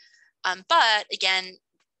that. But again,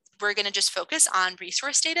 we're going to just focus on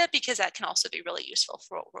resource data because that can also be really useful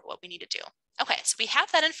for what we need to do. Okay, so we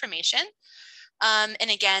have that information.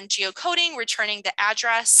 And again, geocoding, we're turning the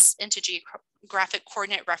address into geographic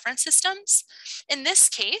coordinate reference systems. In this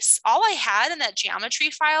case, all I had in that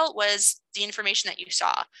geometry file was the information that you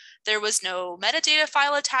saw. There was no metadata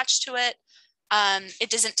file attached to it. It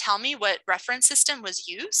doesn't tell me what reference system was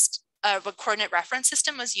used, what coordinate reference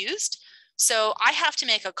system was used. So I have to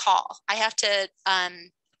make a call. I have to,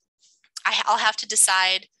 I'll have to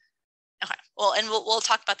decide. Okay, well, and we'll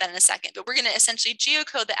talk about that in a second, but we're going to essentially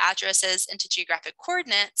geocode the addresses into geographic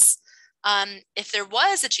coordinates. If there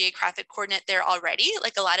was a geographic coordinate there already,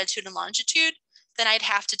 like a latitude and longitude, then I'd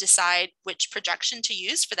have to decide which projection to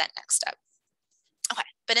use for that next step. Okay,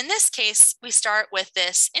 but in this case, we start with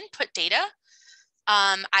this input data.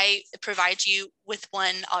 I provide you with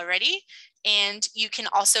one already, and you can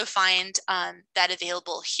also find that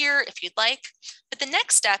available here if you'd like. But the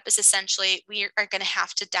next step is essentially we are going to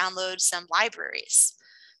have to download some libraries.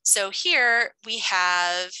 So here we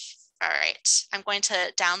have, all right, I'm going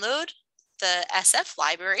to download the SF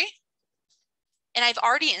library, and I've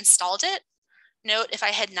already installed it. Note, if I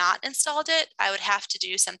had not installed it, I would have to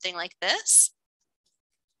do something like this.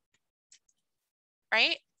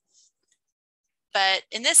 right? But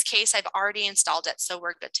in this case, I've already installed it, so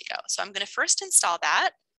we're good to go. So I'm going to first install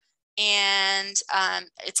that, and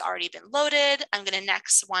it's already been loaded. I'm going to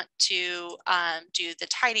next want to do the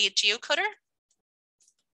tidy geocoder.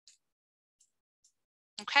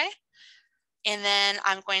 Okay, and then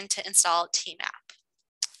I'm going to install TMAP.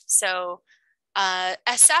 So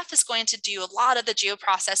SF is going to do a lot of the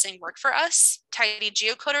geoprocessing work for us. Tidy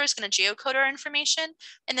geocoder is going to geocode our information,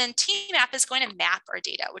 and then TMAP is going to map our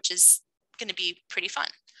data, which is going to be pretty fun.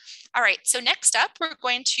 All right, so next up, we're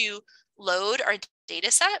going to load our data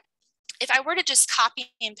set. If I were to just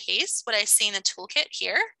copy and paste what I see in the toolkit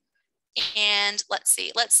here, and let's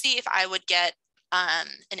see if I would get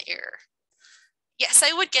an error. Yes,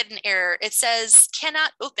 I would get an error. It says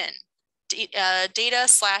cannot open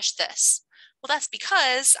data/this. Well, that's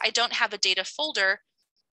because I don't have a data folder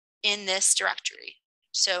in this directory.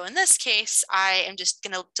 So in this case, I am just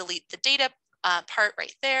going to delete the data part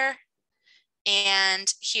right there.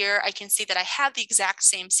 And here I can see that I have the exact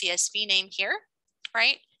same CSV name here,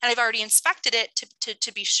 right? And I've already inspected it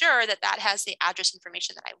to be sure that that has the address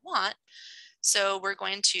information that I want. So we're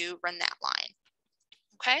going to run that line,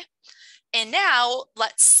 okay? And now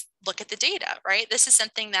let's look at the data, right? This is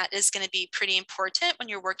something that is going to be pretty important when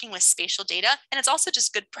you're working with spatial data. And it's also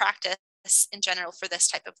just good practice in general for this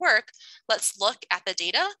type of work. Let's look at the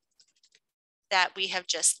data that we have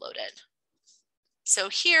just loaded. So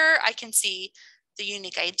here I can see the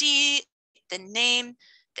unique ID, the name,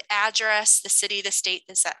 the address, the city, the state,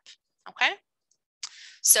 the zip, okay?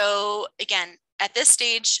 So again, at this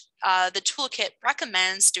stage, the toolkit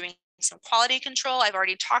recommends doing some quality control. I've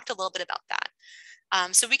already talked a little bit about that.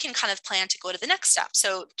 So we can kind of plan to go to the next step.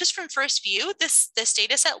 So just from first view, this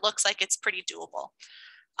data set looks like it's pretty doable.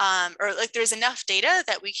 Or like there's enough data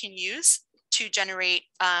that we can use to generate,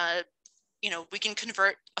 we can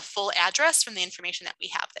convert a full address from the information that we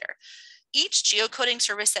have there. Each geocoding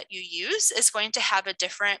service that you use is going to have a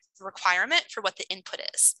different requirement for what the input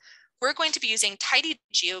is. We're going to be using tidy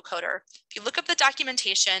geocoder. If you look up the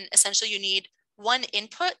documentation, essentially you need one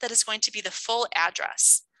input that is going to be the full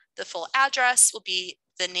address. The full address will be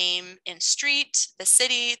the name in street, the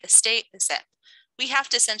city, the state, the zip. We have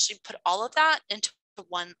to essentially put all of that into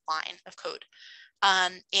one line of code.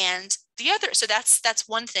 And the other, so that's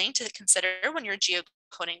one thing to consider when you're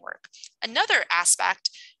geocoding work. Another aspect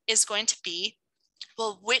is going to be,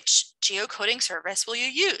 well, which geocoding service will you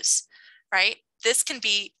use, right? This can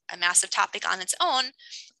be a massive topic on its own.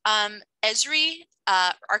 Esri,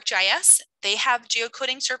 ArcGIS, they have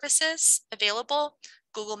geocoding services available.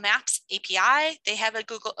 Google Maps API, they have a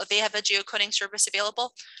geocoding service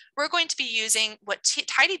available. We're going to be using what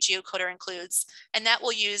Tidy Geocoder includes, and that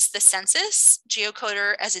will use the census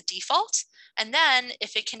geocoder as a default. And then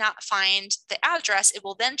if it cannot find the address, it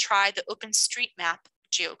will then try the OpenStreetMap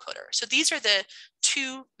geocoder. So these are the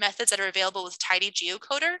two methods that are available with Tidy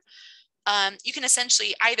Geocoder. You can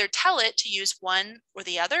essentially either tell it to use one or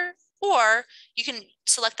the other, or you can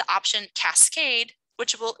select the option Cascade,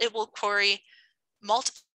 which it will query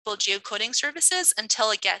multiple geocoding services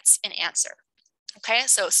until it gets an answer. Okay,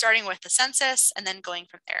 so starting with the census and then going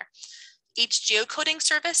from there. Each geocoding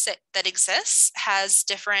service that exists has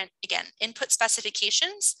different, again, input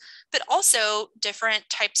specifications, but also different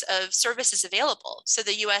types of services available. So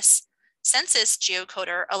the US Census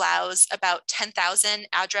geocoder allows about 10,000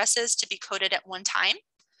 addresses to be coded at one time.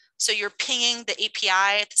 So you're pinging the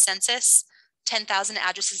API at the census 10,000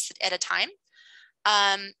 addresses at a time.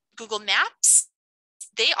 Google Maps,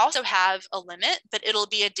 they also have a limit, but it'll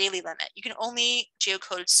be a daily limit. You can only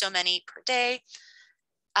geocode so many per day.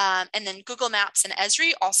 And then Google Maps and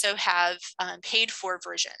Esri also have paid for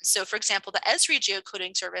versions. So for example, the Esri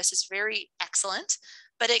geocoding service is very excellent,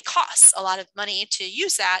 but it costs a lot of money to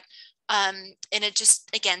use that. And it just,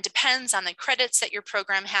 again, depends on the credits that your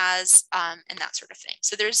program has and that sort of thing.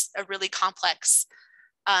 So there's a really complex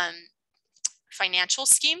financial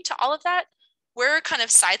scheme to all of that. We're kind of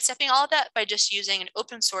sidestepping all of that by just using an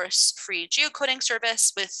open source free geocoding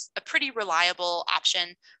service with a pretty reliable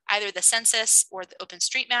option, either the census or the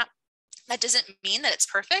OpenStreetMap. That doesn't mean that it's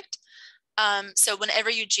perfect. So whenever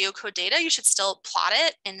you geocode data, you should still plot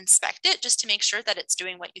it and inspect it just to make sure that it's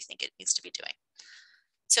doing what you think it needs to be doing.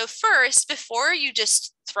 So first, before you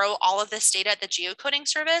just throw all of this data at the geocoding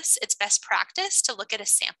service, it's best practice to look at a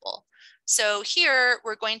sample. So here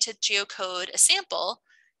we're going to geocode a sample,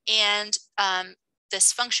 and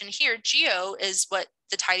this function here, geo, is what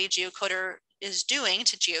the tidy geocoder is doing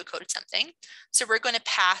to geocode something. So we're going to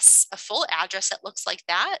pass a full address that looks like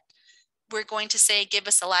that. We're going to say, give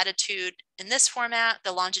us a latitude in this format,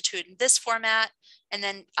 the longitude in this format, And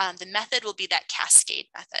then the method will be that cascade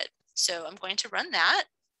method. So I'm going to run that.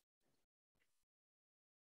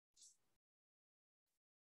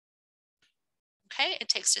 Okay, it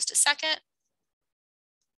takes just a second.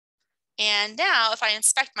 And now if I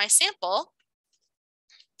inspect my sample,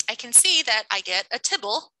 I can see that I get a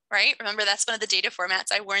tibble, right? Remember, that's one of the data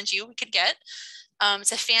formats I warned you we could get.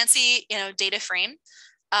 It's a fancy, data frame.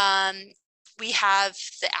 We have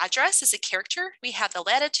the address as a character. We have the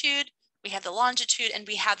latitude, we have the longitude, and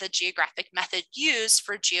we have the geographic method used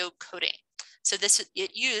for geocoding. So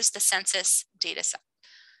it used the census data set.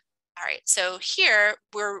 All right, so here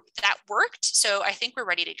that worked. So I think we're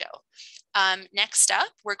ready to go. Next up,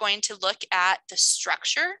 we're going to look at the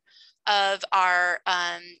structure of our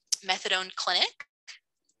methadone clinic.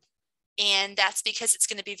 And that's because it's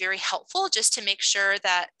going to be very helpful just to make sure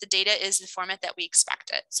that the data is the format that we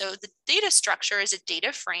expect it. So the data structure is a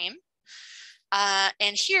data frame.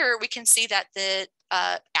 And here we can see that the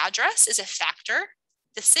address is a factor,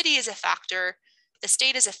 the city is a factor, the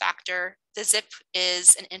state is a factor, the zip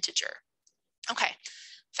is an integer. Okay,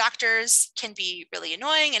 factors can be really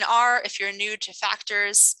annoying and are, if you're new to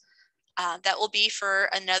factors, that will be for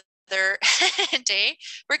another day.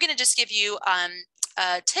 We're going to just give you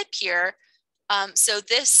a tip here. So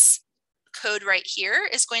this code right here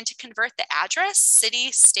is going to convert the address,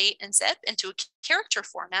 city, state, and zip into a character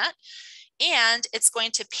format. And it's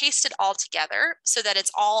going to paste it all together so that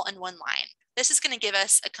it's all in one line. This is going to give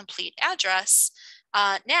us a complete address.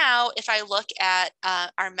 Now, if I look at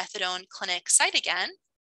our methadone clinic site again,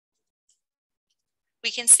 we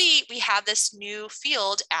can see we have this new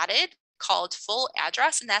field added called full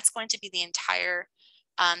address, and that's going to be the entire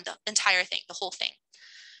thing, the whole thing.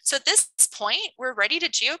 So at this point, we're ready to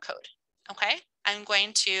geocode. Okay, I'm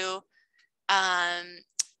going to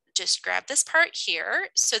just grab this part here.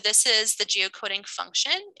 So this is the geocoding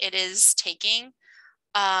function. It is taking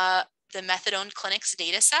the methadone clinic's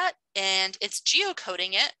data set and it's geocoding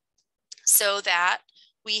it so that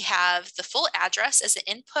we have the full address as an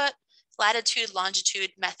input, latitude,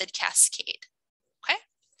 longitude, method cascade. Okay,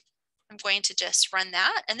 I'm going to just run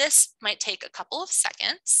that, and this might take a couple of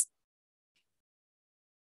seconds.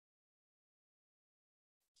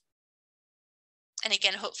 And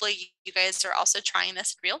again, hopefully you guys are also trying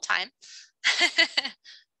this in real time.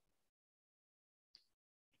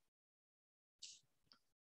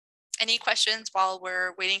 Any questions while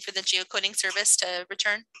we're waiting for the geocoding service to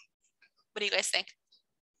return? What do you guys think?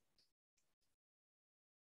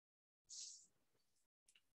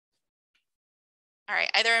 All right,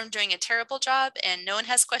 either I'm doing a terrible job and no one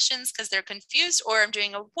has questions because they're confused, or I'm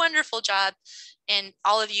doing a wonderful job and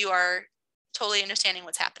all of you are totally understanding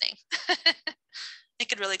what's happening. It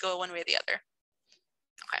could really go one way or the other.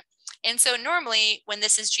 Okay, and so normally when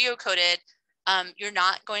this is geocoded, you're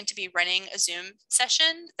not going to be running a Zoom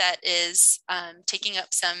session that is taking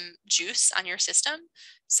up some juice on your system.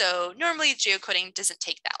 So normally geocoding doesn't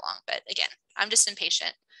take that long, but again, I'm just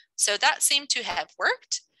impatient. So that seemed to have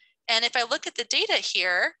worked. And if I look at the data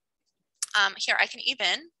here, here I can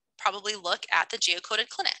even probably look at the geocoded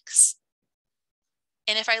clinics.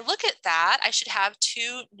 And if I look at that, I should have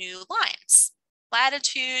two new lines,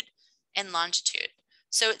 latitude and longitude.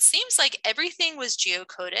 So it seems like everything was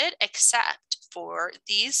geocoded except for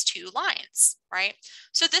these two lines, right?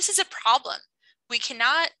 So this is a problem. We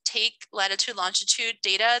cannot take latitude, longitude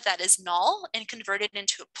data that is null and convert it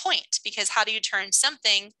into a point, because how do you turn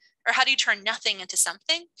something, or how do you turn nothing into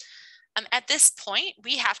something? At this point,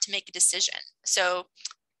 we have to make a decision. So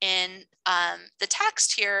in the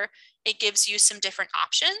text here, it gives you some different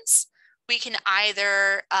options. We can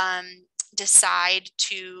either decide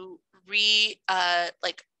to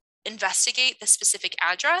investigate the specific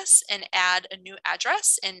address and add a new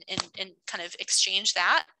address and kind of exchange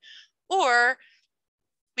that, or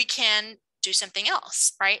we can do something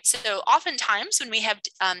else, right? So oftentimes when we have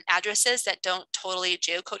addresses that don't totally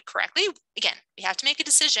geocode correctly, again, we have to make a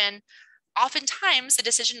decision. Oftentimes the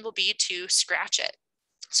decision will be to scratch it.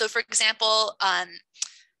 So for example,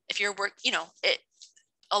 if you're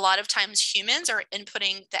a lot of times humans are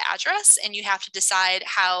inputting the address and you have to decide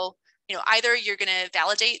how, either you're going to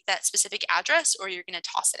validate that specific address or you're going to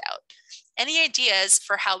toss it out. Any ideas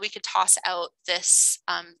for how we could toss out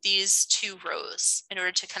these two rows in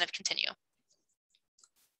order to kind of continue?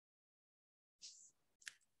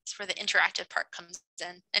 That's where the interactive part comes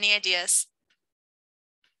in. Any ideas?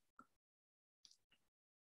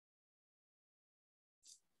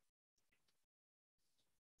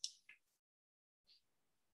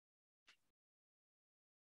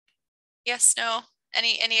 Yes, no,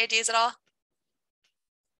 any ideas at all?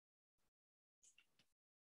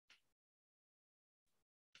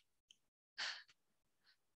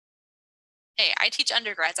 Hey, I teach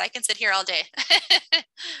undergrads. I can sit here all day.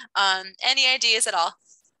 Any ideas at all?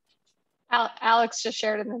 Alex just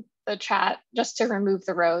shared in the chat just to remove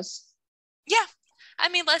the rows. Yeah, I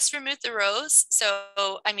mean, let's remove the rows. So,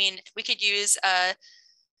 I mean, we could use an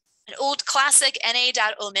old classic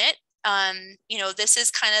na.omit. You know, this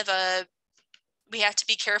is kind of we have to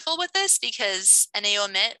be careful with this because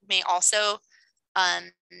na.omit may also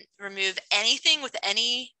remove anything with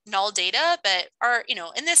any null data, but you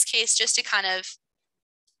know, in this case, just to kind of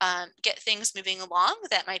get things moving along,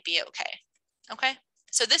 that might be okay. Okay,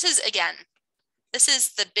 so this is, again, this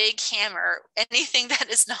is the big hammer. Anything that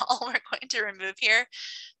is null, we're going to remove here.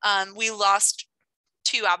 We lost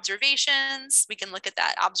 2 observations. We can look at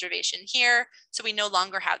that observation here. So we no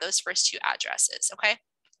longer have those first 2 addresses, okay?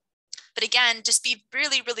 But again, just be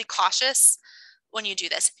really, really cautious when you do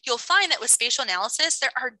this. You'll find that with spatial analysis,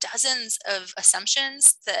 there are dozens of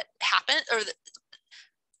assumptions that happen, or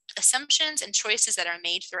assumptions and choices that are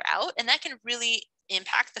made throughout, and that can really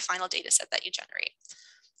impact the final data set that you generate.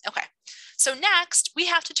 Okay, so next we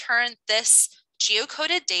have to turn this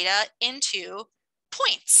geocoded data into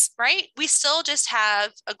points, right? We still just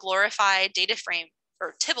have a glorified data frame,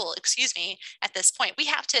 or tibble, excuse me, at this point. We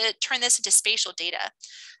have to turn this into spatial data.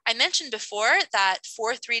 I mentioned before that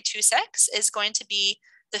 4326 is going to be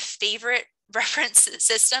the favorite reference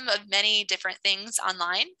system of many different things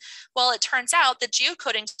online. Well, it turns out the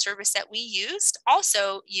geocoding service that we used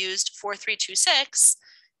also used 4326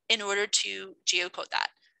 in order to geocode that.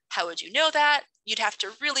 How would you know that? You'd have to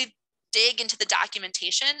really dig into the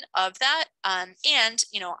documentation of that. And,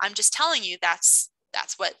 you know, I'm just telling you that's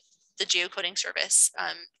what the geocoding service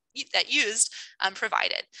that used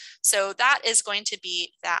provided. So that is going to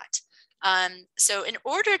be that. So in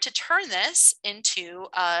order to turn this into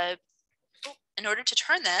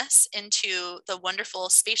the wonderful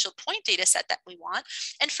spatial point data set that we want.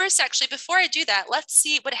 And first, actually, before I do that, let's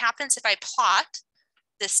see what happens if I plot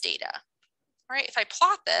this data. Right, if I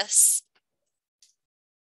plot this,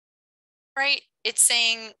 right, it's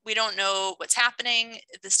saying we don't know what's happening,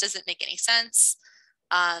 this doesn't make any sense,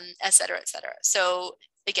 et cetera, et cetera. So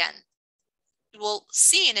again, we'll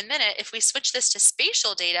see in a minute, if we switch this to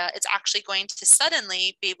spatial data, it's actually going to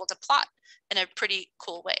suddenly be able to plot in a pretty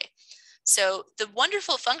cool way. So the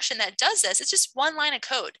wonderful function that does this, it's just one line of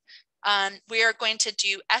code. We are going to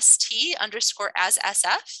do st underscore as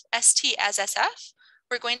sf, st as sf.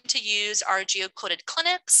 We're going to use our geocoded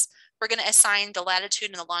clinics. We're going to assign the latitude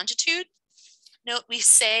and the longitude. Note we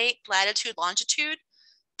say latitude, longitude,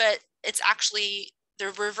 but it's actually,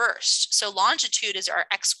 they're reversed. So longitude is our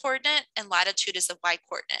x coordinate and latitude is the y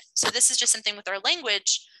coordinate. So this is just something with our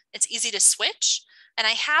language, it's easy to switch. And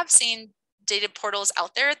I have seen data portals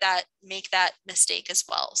out there that make that mistake as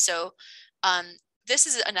well. So this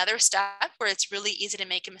is another step where it's really easy to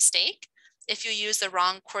make a mistake. If you use the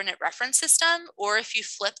wrong coordinate reference system, or if you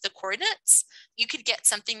flip the coordinates, you could get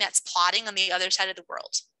something that's plotting on the other side of the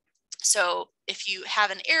world. So if you have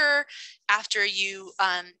an error after you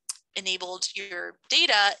enabled your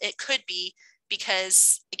data, it could be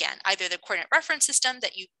because, again, either the coordinate reference system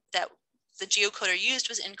that the geocoder used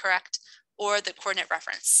was incorrect, or the coordinate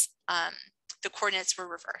reference, the coordinates were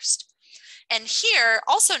reversed. And here,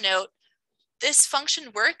 also note, this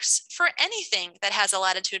function works for anything that has a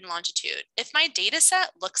latitude and longitude. If my data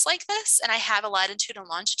set looks like this and I have a latitude and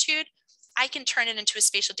longitude, I can turn it into a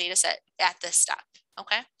spatial data set at this step,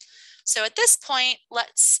 okay? So at this point,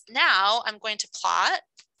 I'm going to plot.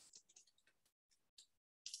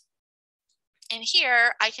 And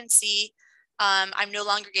here I can see I'm no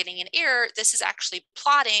longer getting an error. This is actually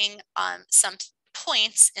plotting some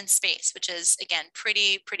points in space, which is, again,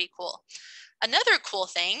 pretty cool. Another cool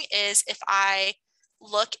thing is if I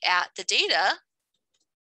look at the data,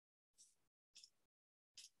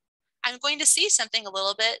 I'm going to see something a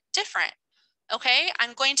little bit different. Okay,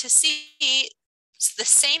 I'm going to see the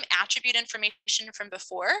same attribute information from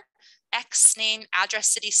before, X, name, address,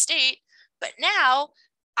 city, state, but now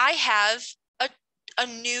I have a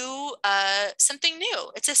new, something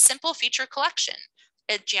new. It's a simple feature collection,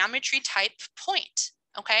 a geometry type point,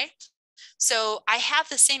 okay? So I have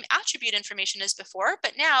the same attribute information as before,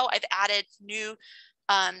 but now I've added new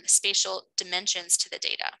spatial dimensions to the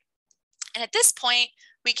data. And at this point,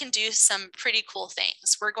 we can do some pretty cool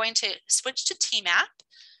things. We're going to switch to TMAP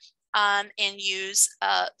and use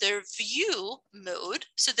the view mode.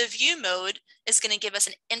 So the view mode is going to give us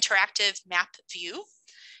an interactive map view.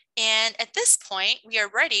 And at this point, we are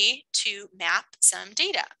ready to map some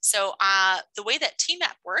data. So the way that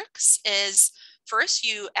TMAP works is first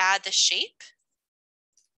you add the shape.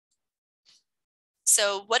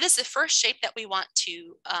 So what is the first shape that we want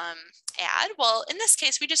to add? Well, in this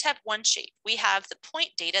case, we just have one shape. We have the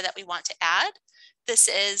point data that we want to add. This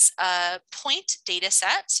is a point data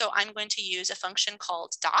set. So I'm going to use a function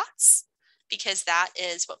called dots because that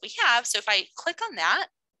is what we have. So if I click on that,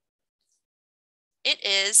 it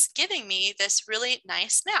is giving me this really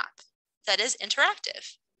nice map that is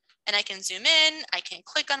interactive. And I can zoom in, I can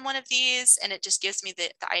click on one of these, and it just gives me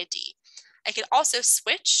the ID. I could also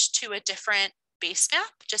switch to a different base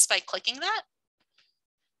map just by clicking that.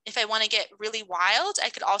 If I want to get really wild, I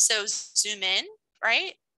could also zoom in,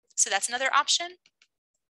 right? So that's another option.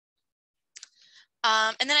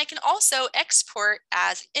 And then I can also export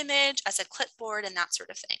as image, as a clipboard, and that sort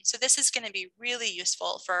of thing. So this is going to be really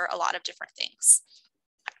useful for a lot of different things.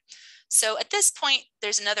 Okay. So at this point,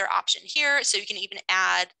 there's another option here. So you can even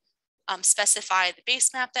add, specify the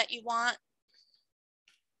base map that you want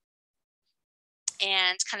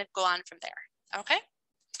and kind of go on from there. Okay.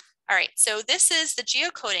 All right. So this is the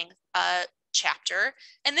geocoding chapter.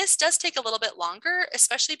 And this does take a little bit longer,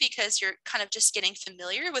 especially because you're kind of just getting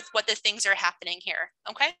familiar with what the things are happening here.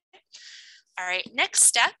 Okay. All right. Next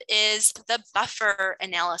step is the buffer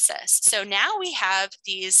analysis. So now we have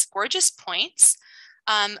these gorgeous points.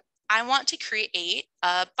 I want to create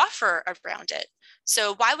a buffer around it.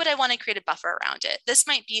 So why would I want to create a buffer around it? This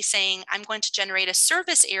might be saying I'm going to generate a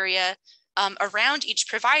service area around each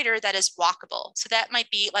provider that is walkable. So that might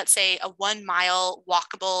be, let's say, a 1 mile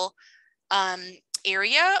walkable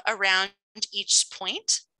area around each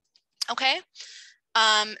point. Okay.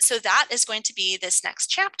 So that is going to be this next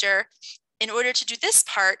chapter. In order to do this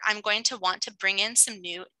part, I'm going to want to bring in some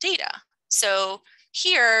new data. So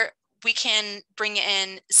here we can bring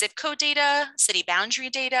in zip code data, city boundary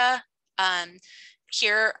data.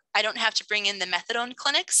 Here, I don't have to bring in the methadone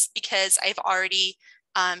clinics because I've already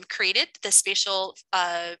created the spatial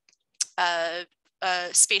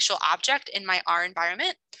spatial object in my R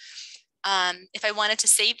environment. If I wanted to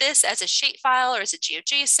save this as a shapefile or as a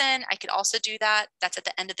GeoJSON, I could also do that. That's at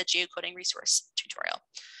the end of the geocoding resource tutorial.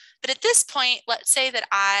 But at this point, let's say that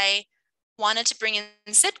I wanted to bring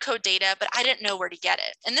in zip code data, but I didn't know where to get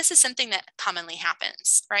it. And this is something that commonly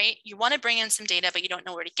happens, right? You want to bring in some data, but you don't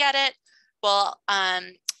know where to get it. Well,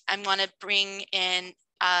 I'm going to bring in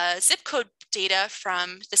zip code data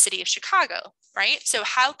from the city of Chicago, right? So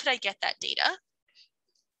how could I get that data?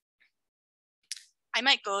 I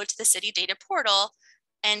might go to the city data portal,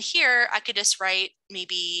 and here I could just write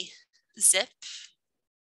maybe zip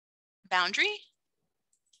boundary.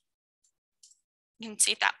 You can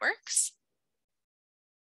see if that works.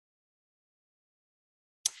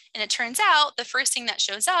 And it turns out the first thing that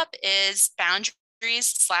shows up is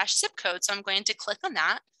boundaries/zip code. So I'm going to click on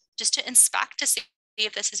that just to inspect to see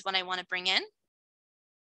if this is what I want to bring in.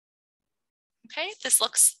 Okay, this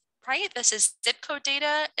looks right. This is zip code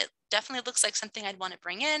data. It definitely looks like something I'd want to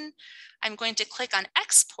bring in. I'm going to click on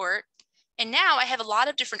export. And now I have a lot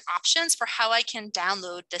of different options for how I can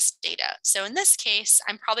download this data. So in this case,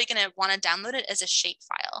 I'm probably going to want to download it as a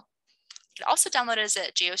shapefile. You could also download it as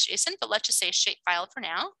a GeoJSON, but let's just say shapefile for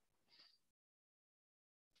now.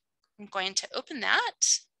 I'm going to open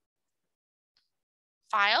that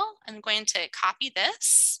file. I'm going to copy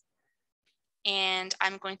this, and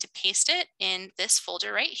I'm going to paste it in this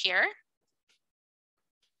folder right here.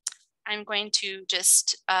 I'm going to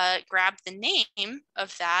just grab the name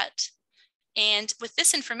of that. And with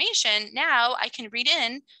this information, now I can read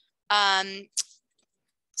in.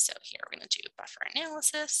 So here we're going to do buffer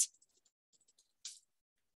analysis.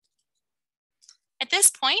 At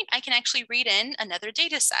this point, I can actually read in another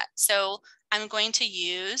data set. So I'm going to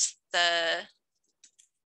use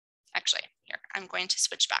actually here, I'm going to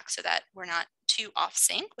switch back so that we're not too off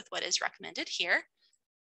sync with what is recommended here.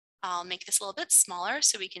 I'll make this a little bit smaller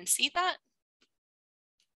so we can see that.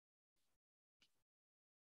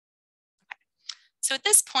 Okay. So at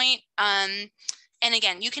this point, and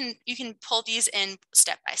again, you can pull these in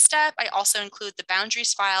step by step. I also include the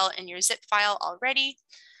boundaries file in your zip file already.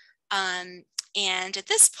 And at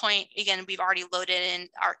this point, again, we've already loaded in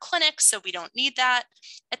our clinics, so we don't need that.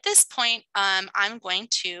 At this point, I'm going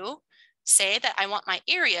to say that I want my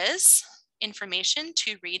areas information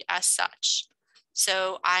to read as such.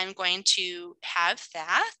 So I'm going to have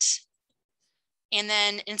that. And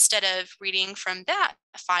then instead of reading from that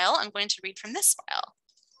file, I'm going to read from this file.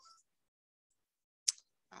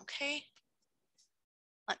 Okay,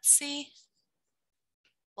 let's see.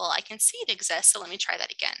 Well, I can see it exists, so let me try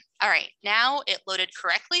that again. All right, now it loaded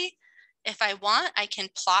correctly. If I want, I can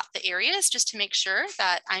plot the areas just to make sure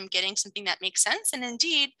that I'm getting something that makes sense. And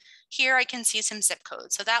indeed, here I can see some zip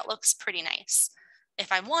codes, so that looks pretty nice.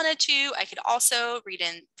 If I wanted to, I could also read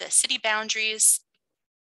in the city boundaries.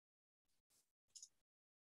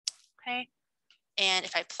 okay? And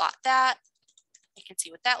if I plot that, you can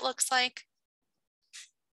see what that looks like.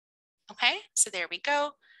 Okay, so there we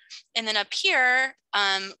go. And then up here,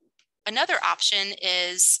 another option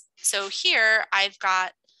is, so here I've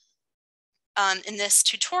got, in this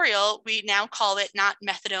tutorial, we now call it not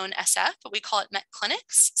methadone SF, but we call it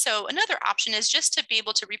MET-Clinics. So another option is just to be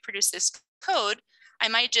able to reproduce this code, I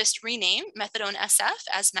might just rename methadone SF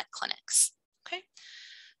as MET-Clinics, okay?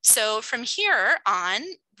 So from here on,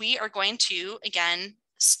 we are going to, again,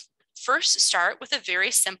 first start with a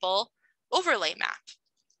very simple overlay map.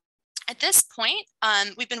 At this point,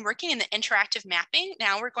 we've been working in the interactive mapping.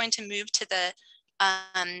 Now we're going to move to the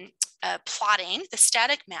plotting, the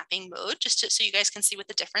static mapping mode, just so you guys can see what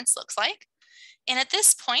the difference looks like. And at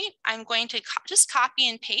this point, I'm going to just copy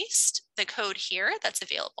and paste the code here that's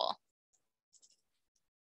available.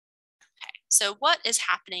 Okay, so what is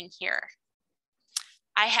happening here?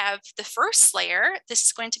 I have the first layer. This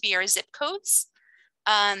is going to be our zip codes.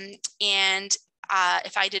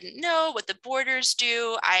 If I didn't know what the borders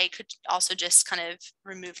do, I could also just kind of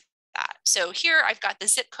remove that. So here I've got the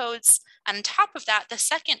zip codes. And on top of that, the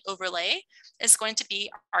second overlay is going to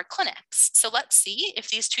be our clinics. So let's see if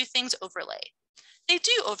these two things overlay. They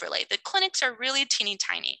do overlay. The clinics are really teeny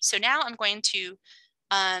tiny. So now I'm going to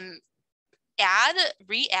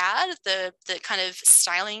re-add the kind of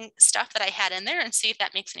styling stuff that I had in there and see if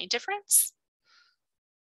that makes any difference.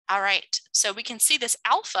 All right, so we can see this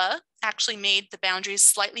alpha actually made the boundaries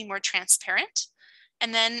slightly more transparent.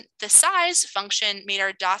 And then the size function made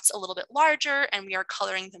our dots a little bit larger and we are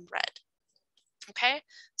coloring them red. Okay,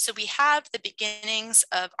 so we have the beginnings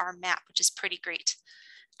of our map, which is pretty great.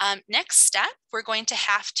 Next step, we're going to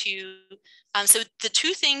have to, so the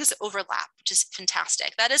two things overlap, which is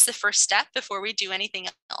fantastic. That is the first step before we do anything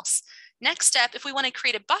else. Next step, if we want to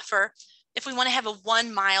create a buffer, if we want to have a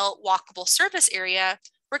 1 mile walkable surface area,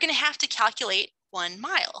 we're going to have to calculate 1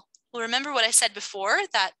 mile. Well, remember what I said before,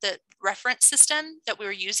 that the reference system that we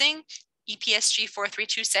were using, EPSG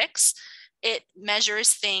 4326, it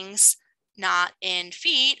measures things not in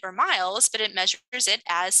feet or miles, but it measures it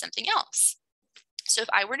as something else. So if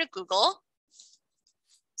I were to Google,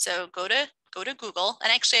 so go to Google, and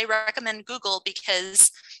actually I recommend Google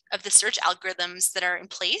because of the search algorithms that are in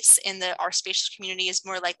place in our spatial community is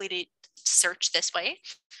more likely to search this way.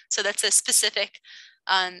 So that's a specific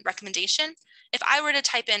recommendation. If I were to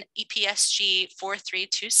type in EPSG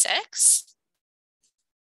 4326,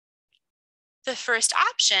 the first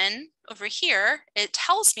option over here, it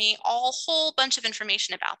tells me a whole bunch of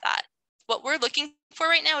information about that. What we're looking for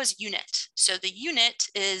right now is unit. So the unit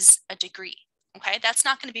is a degree, okay? That's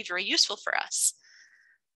not going to be very useful for us.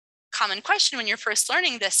 Common question when you're first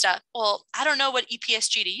learning this stuff, well, I don't know what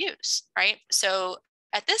EPSG to use, right? So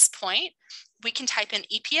at this point, we can type in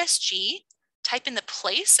EPSG, type in the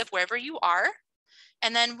place of wherever you are,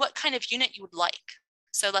 and then what kind of unit you would like.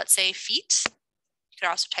 So let's say feet. You could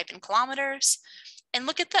also type in kilometers. And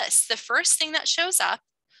look at this. The first thing that shows up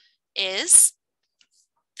is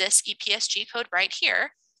this EPSG code right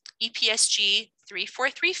here, EPSG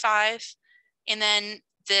 3435. And then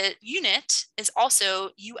the unit is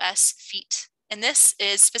also US feet. And this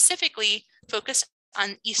is specifically focused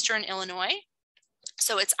on Eastern Illinois.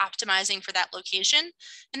 So it's optimizing for that location.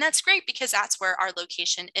 And that's great because that's where our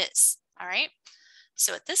location is. All right.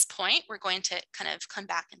 So at this point, we're going to kind of come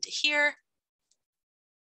back into here.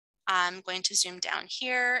 I'm going to zoom down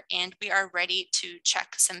here and we are ready to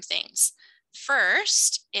check some things.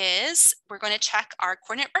 First is we're going to check our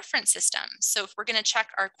coordinate reference systems. So if we're going to check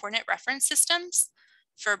our coordinate reference systems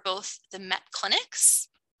for both the MET-Clinics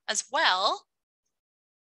as well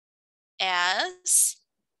as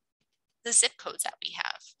the zip codes that we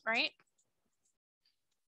have, right?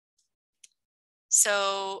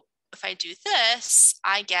 So if I do this,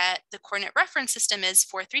 I get the coordinate reference system is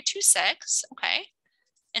 4326, okay?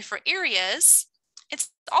 And for areas, it's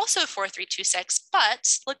also 4326,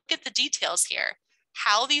 but look at the details here.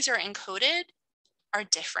 How these are encoded are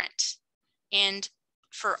different. And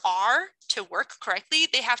for R to work correctly,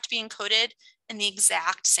 they have to be encoded in the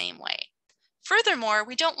exact same way. Furthermore,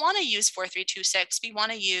 we don't want to use 4326, we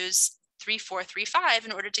want to use 3435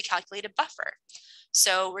 in order to calculate a buffer.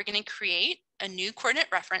 So we're going to create a new coordinate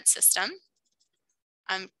reference system.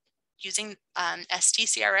 I'm using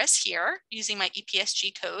STCRS here, using my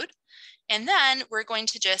EPSG code. And then we're going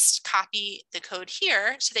to just copy the code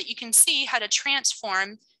here so that you can see how to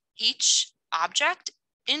transform each object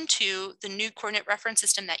into the new coordinate reference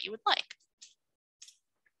system that you would like.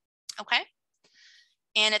 Okay.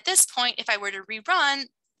 And at this point, if I were to rerun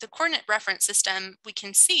the coordinate reference system, we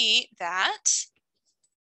can see that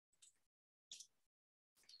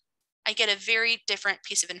I get a very different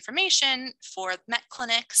piece of information for Met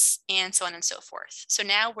clinics and so on and so forth. So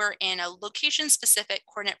now we're in a location-specific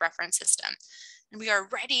coordinate reference system, and we are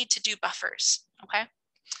ready to do buffers, okay?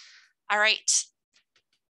 All right,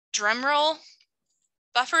 drum roll.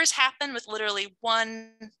 Buffers happen with literally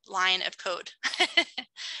one line of code.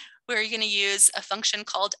 We're going to use a function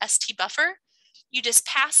called stBuffer. You just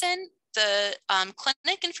pass in the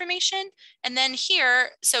clinic information, and then here,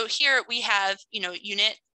 so here we have,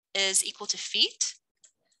 unit is equal to feet.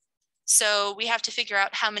 So we have to figure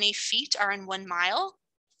out how many feet are in 1 mile.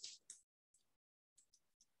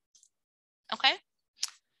 Okay.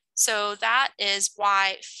 So that is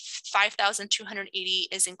why 5,280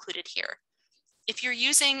 is included here. If you're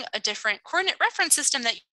using a different coordinate reference system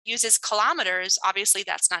that uses kilometers, obviously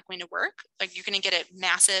that's not going to work. Like, you're going to get a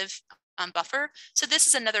massive buffer. So this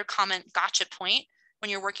is another common gotcha point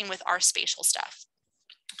when you're working with our spatial stuff.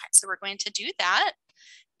 Okay, so we're going to do that.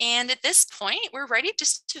 And at this point, we're ready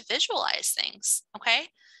just to visualize things. Okay,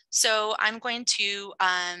 so I'm going to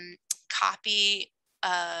copy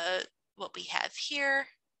what we have here.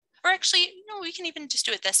 Or actually, we can even just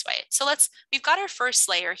do it this way. So we've got our first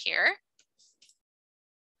layer here.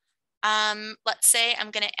 Let's say I'm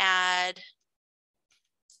going to add,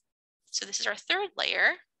 so this is our third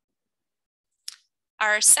layer.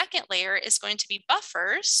 Our second layer is going to be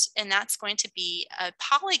buffers, and that's going to be a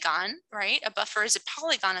polygon, right? A buffer is a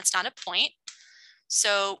polygon, it's not a point.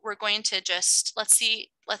 So we're going to just, let's see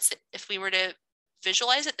if we were to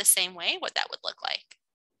visualize it the same way, what that would look like.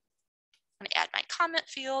 I'm going to add my comment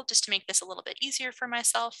field just to make this a little bit easier for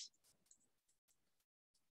myself.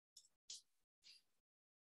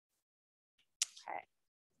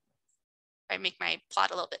 I make my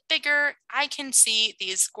plot a little bit bigger, I can see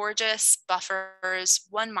these gorgeous buffers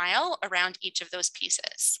 1 mile around each of those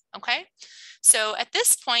pieces, okay? So at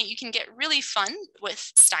this point, you can get really fun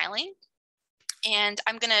with styling. And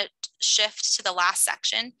I'm gonna shift to the last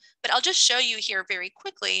section, but I'll just show you here very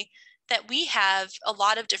quickly that we have a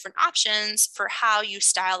lot of different options for how you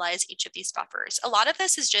stylize each of these buffers. A lot of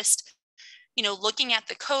this is just, looking at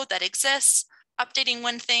the code that exists, updating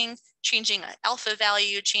one thing, changing an alpha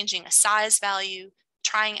value, changing a size value,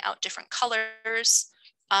 trying out different colors.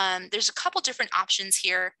 There's a couple different options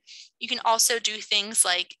here. You can also do things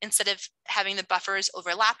like, instead of having the buffers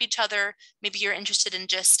overlap each other, maybe you're interested in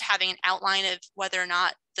just having an outline of whether or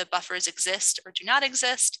not the buffers exist or do not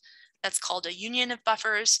exist. That's called a union of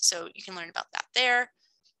buffers. So you can learn about that there.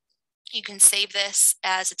 You can save this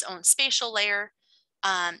as its own spatial layer.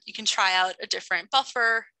 You can try out a different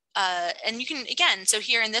buffer. And you can, again, so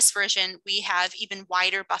here in this version, we have even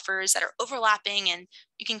wider buffers that are overlapping, and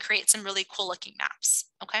you can create some really cool looking maps,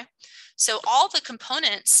 okay? So all the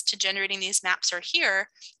components to generating these maps are here.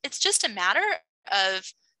 It's just a matter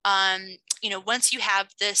of, once you have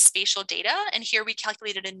the spatial data, and here we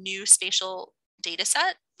calculated a new spatial data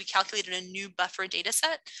set, we calculated a new buffer data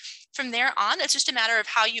set. From there on, it's just a matter of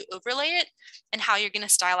how you overlay it and how you're going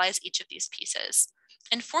to stylize each of these pieces.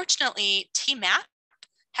 And fortunately, TMAP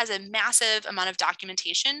has a massive amount of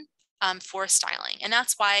documentation for styling. And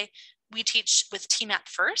that's why we teach with TMAP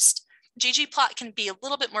first. ggplot can be a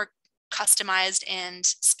little bit more customized and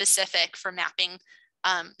specific for mapping.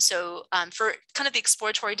 For kind of the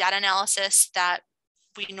exploratory data analysis that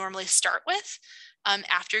we normally start with,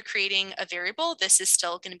 after creating a variable, this is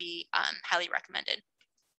still going to be highly recommended.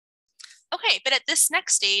 Okay, but at this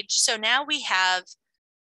next stage, so now we have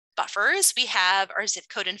buffers, we have our zip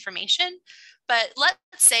code information, but let's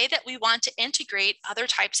say that we want to integrate other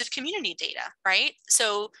types of community data, right?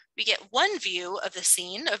 So we get one view of the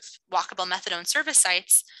scene of walkable methadone service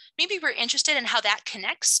sites. Maybe we're interested in how that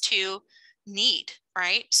connects to need,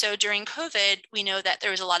 right? So during COVID, we know that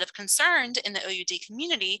there was a lot of concern in the OUD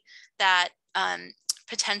community that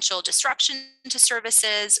potential disruption to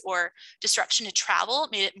services or disruption to travel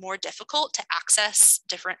made it more difficult to access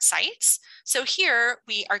different sites. So here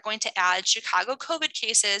we are going to add Chicago COVID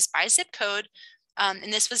cases by zip code.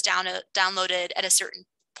 And this was downloaded at a certain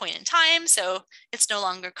point in time. So it's no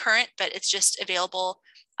longer current, but it's just available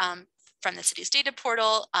from the city's data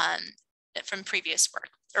portal from previous work,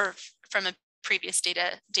 or from a previous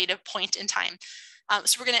data point in time.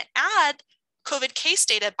 So we're going to add COVID case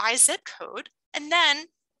data by zip code. And then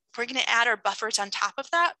we're going to add our buffers on top of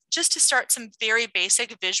that just to start some very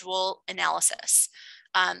basic visual analysis.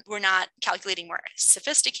 We're not calculating more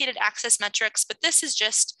sophisticated access metrics, but this is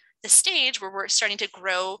just the stage where we're starting to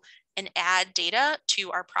grow and add data to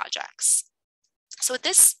our projects. So with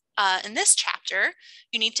this, in this chapter,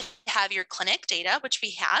 you need to have your clinic data, which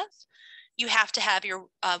we have. you have to have your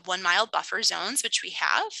 1 mile buffer zones, which we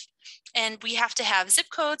have, and we have to have zip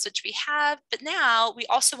codes, which we have, but now we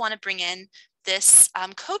also want to bring in this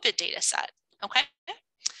COVID data set, okay?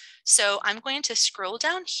 So I'm going to scroll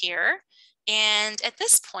down here, and at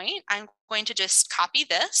this point, I'm going to just copy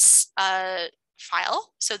this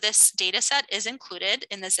file. So this data set is included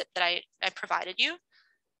in the zip that I provided you.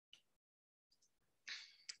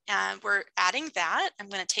 And we're adding that. I'm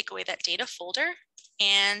going to take away that data folder,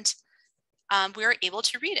 and we're able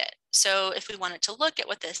to read it. So if we wanted to look at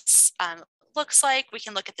what this looks like, we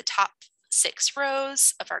can look at the top 6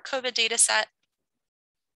 rows of our COVID data set.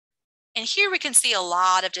 And here we can see a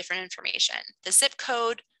lot of different information: the zip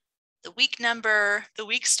code, the week number, the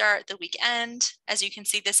week start, the week end. As you can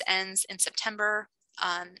see, this ends in September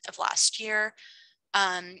of last year.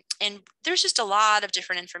 And there's just a lot of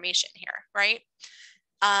different information here, right?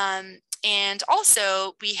 And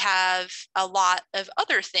also we have a lot of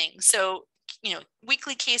other things. So, you know,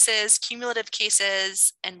 weekly cases, cumulative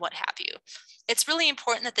cases, and what have you. It's really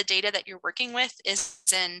important that the data that you're working with is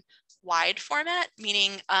in wide format,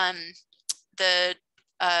 meaning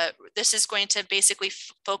this is going to basically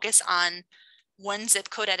focus on one zip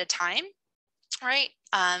code at a time, right?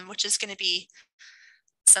 Which is going to be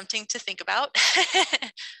something to think about.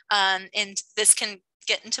 And this can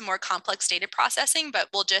get into more complex data processing, but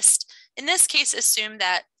we'll just, in this case, assume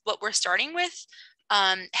that what we're starting with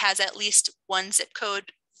has at least one zip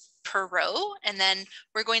code per row, and then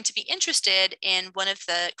we're going to be interested in one of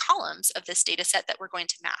the columns of this data set that we're going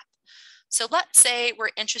to map. So let's say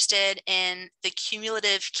we're interested in the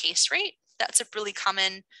cumulative case rate. That's a really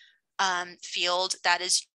common field that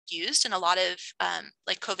is used in a lot of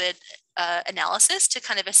like COVID analysis to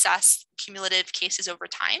kind of assess cumulative cases over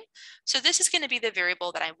time. So this is going to be the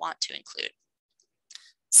variable that I want to include.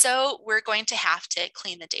 So we're going to have to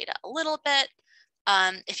clean the data a little bit.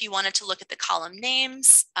 If you wanted to look at the column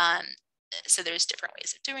names, so there's different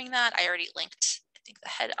ways of doing that. I already linked, I think, the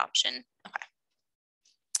head option. Okay.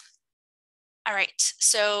 All right,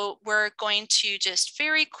 so we're going to just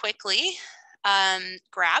very quickly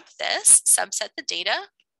grab this, subset the data,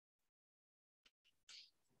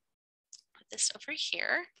 put this over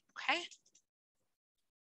here, okay?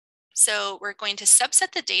 So we're going to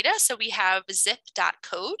subset the data. So we have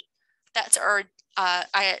zip.code. That's our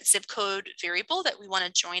zip code variable that we want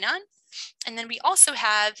to join on. And then we also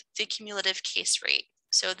have the cumulative case rate.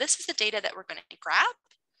 So this is the data that we're going to grab.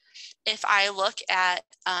 If I look at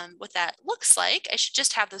what that looks like, I should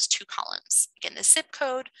just have those 2 columns. Again, the zip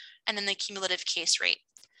code and then the cumulative case rate.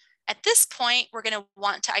 At this point, we're going to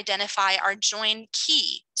want to identify our join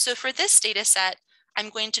key. So for this data set, I'm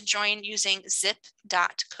going to join using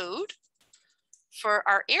zip.code. For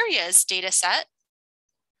our areas data set,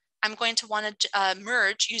 I'm going to want to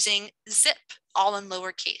merge using zip, all in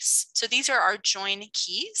lowercase. So these are our join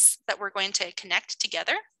keys that we're going to connect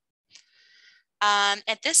together.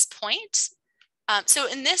 At this point, so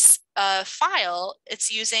in this file,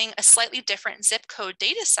 it's using a slightly different zip code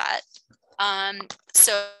data set.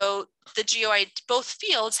 So the both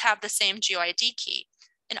fields have the same GeoID key.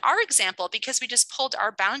 In our example, because we just pulled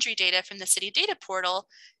our boundary data from the city data portal,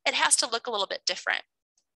 it has to look a little bit different.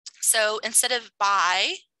 So instead of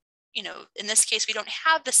by, you know, in this case, we don't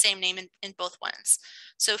have the same name in both ones.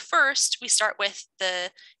 So first we start with the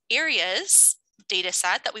areas data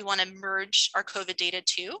set that we want to merge our COVID data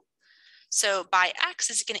to. So by X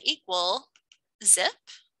is going to equal zip,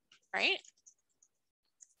 right?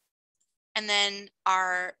 And then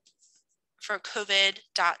for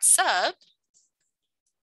COVID.sub,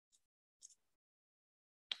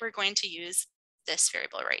 we're going to use this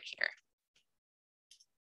variable right here.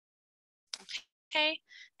 Okay,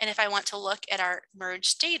 and if I want to look at our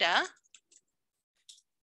merged data,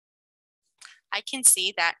 I can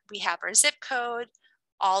see that we have our zip code,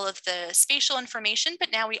 all of the spatial information,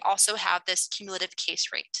 but now we also have this cumulative case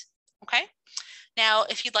rate, okay? Now,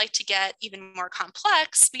 if you'd like to get even more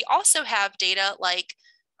complex, we also have data like,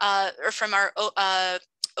 or from our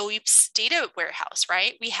OEPS data warehouse,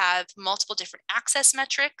 right? We have multiple different access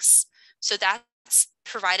metrics. So that's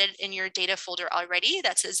provided in your data folder already.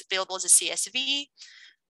 That's available as a CSV.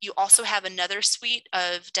 You also have another suite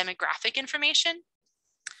of demographic information.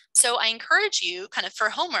 So I encourage you, kind of for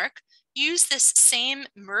homework, use this same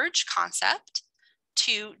merge concept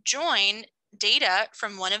to join data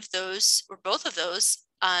from one of those or both of those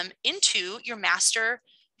into your master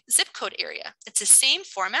zip code area. It's the same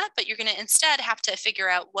format, but you're going to instead have to figure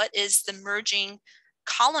out what is the merging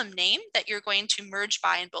column name that you're going to merge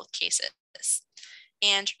by in both cases.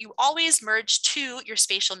 And you always merge to your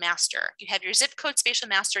spatial master. You have your zip code spatial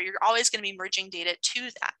master, you're always going to be merging data to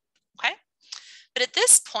that, okay? But at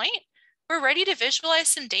this point, we're ready to visualize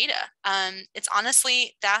some data. It's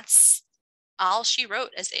honestly, that's all she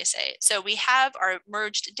wrote, as they say. So we have our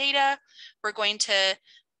merged data. We're going to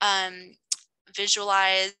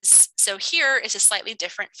visualize. So here is a slightly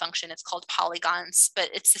different function. It's called polygons, but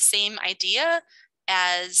it's the same idea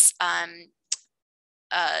as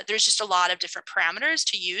there's just a lot of different parameters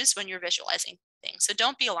to use when you're visualizing things. So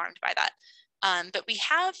don't be alarmed by that. But we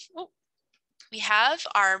have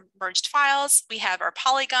our merged files. We have our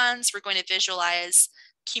polygons. We're going to visualize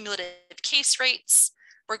cumulative case rates.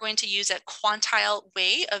 We're going to use a quantile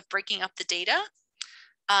way of breaking up the data.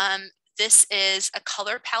 This is a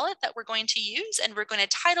color palette that we're going to use, and we're going to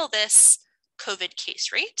title this COVID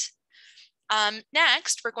case rate.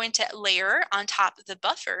 Next, we're going to layer on top of the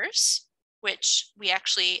buffers, which we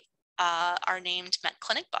actually are named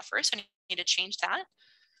MetClinic buffers, so we need to change that.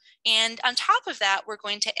 And on top of that, we're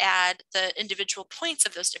going to add the individual points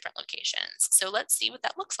of those different locations. So let's see what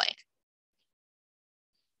that looks like.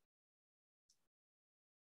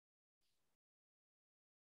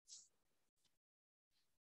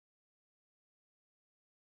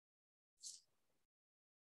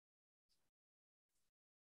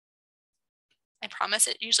 I promise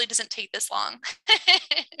it usually doesn't take this long.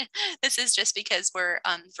 This is just because we're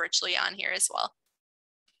virtually on here as well.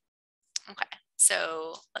 Okay,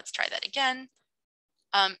 so let's try that again.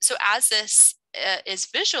 So as this is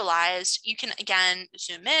visualized, you can again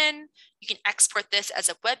zoom in, you can export this as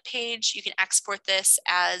a web page, you can export this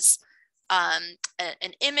as an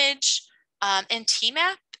image, and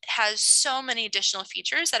TMAP has so many additional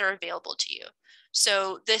features that are available to you.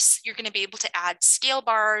 So this, you're going to be able to add scale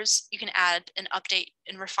bars, you can add an update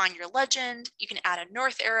and refine your legend, you can add a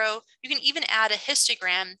north arrow, you can even add a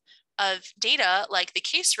histogram of data like the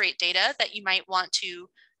case rate data that you might want to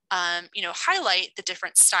highlight the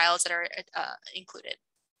different styles that are included.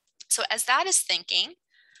 So as that is thinking,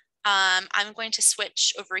 I'm going to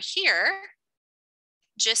switch over here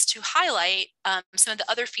just to highlight some of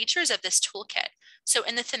the other features of this toolkit. So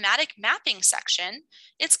in the thematic mapping section,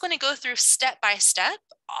 it's going to go through step by step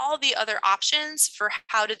all the other options for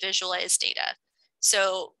how to visualize data.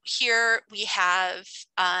 So here we have,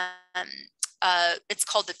 it's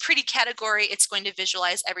called the pretty category. It's going to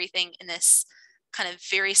visualize everything in this kind of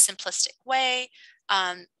very simplistic way.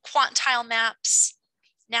 Quantile maps,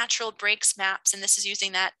 natural breaks maps, and this is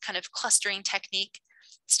using that kind of clustering technique,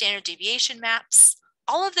 standard deviation maps.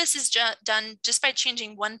 All of this is done just by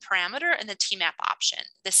changing one parameter in the TMAP option,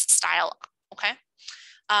 this style, okay?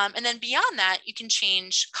 And then beyond that, you can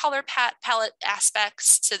change color palette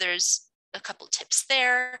aspects. So there's a couple tips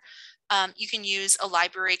there. You can use a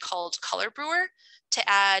library called Color Brewer to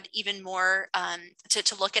add even more,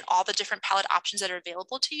 to look at all the different palette options that are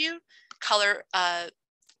available to you. Color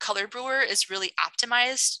Brewer is really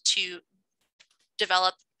optimized to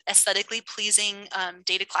develop aesthetically pleasing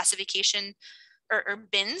data classification or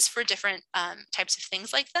bins for different types of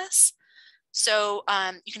things like this. So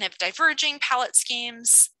you can have diverging palette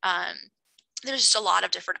schemes. There's just a lot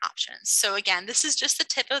of different options. So again, this is just the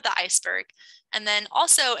tip of the iceberg. And then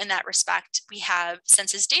also in that respect, we have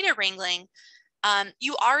census data wrangling.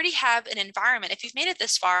 You already have an environment. If you've made it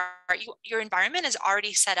this far, your environment is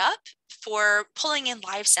already set up for pulling in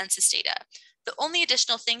live census data. The only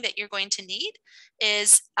additional thing that you're going to need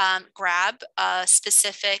is grab a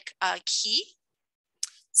specific key.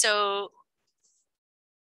 So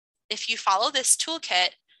if you follow this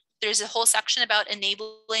toolkit, there's a whole section about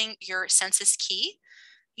enabling your census key.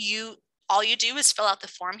 All you do is fill out the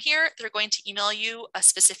form here. They're going to email you a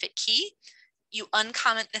specific key. You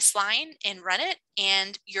uncomment this line and run it,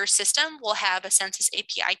 and your system will have a census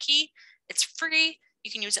API key. It's free.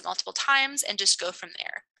 You can use it multiple times and just go from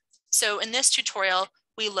there. So in this tutorial,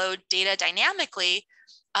 we load data dynamically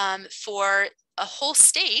for a whole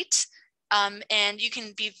state. And you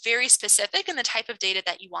can be very specific in the type of data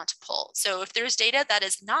that you want to pull. So if there's data that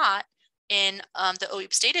is not in the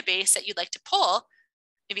OEIPS database that you'd like to pull,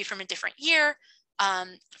 maybe from a different year, a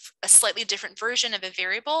slightly different version of a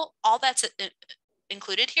variable, all that's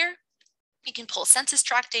included here. You can pull census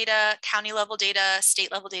tract data, county level data,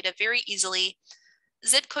 state level data very easily.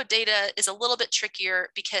 Zip code data is a little bit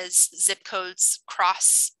trickier because zip codes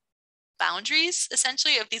cross boundaries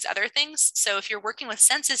essentially of these other things. So if you're working with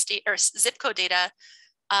census data or zip code data,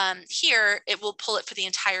 here it will pull it for the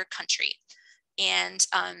entire country. And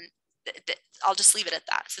I'll just leave it at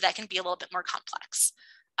that. So that can be a little bit more complex.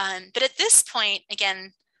 But at this point,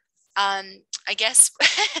 again, I guess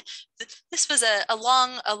this was a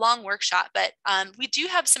long workshop, but we do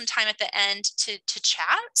have some time at the end to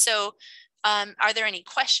chat. So are there any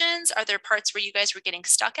questions? Are there parts where you guys were getting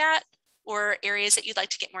stuck at? or areas that you'd like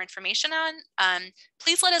to get more information on,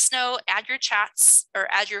 please let us know, add your chats or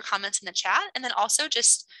add your comments in the chat, and then also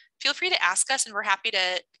just feel free to ask us and we're happy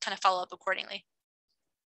to kind of follow up accordingly.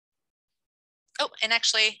 Oh, and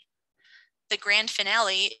actually the grand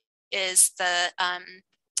finale is the,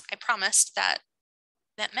 I promised that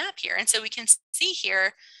map here. And so we can see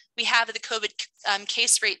here, we have the COVID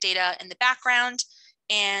case rate data in the background,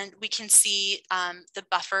 and we can see the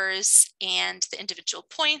buffers and the individual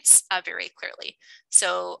points very clearly.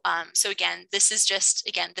 So, so again, this is just,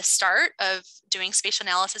 again, the start of doing spatial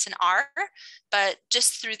analysis in R, but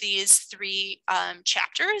just through these 3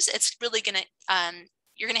 chapters, it's really gonna,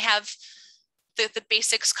 you're gonna have the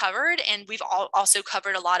basics covered, and we've also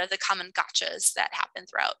covered a lot of the common gotchas that happen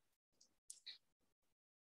throughout.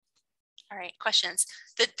 All right, questions.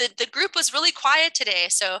 The group was really quiet today,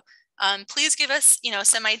 so please give us,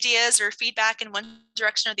 some ideas or feedback in one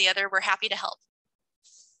direction or the other. We're happy to help.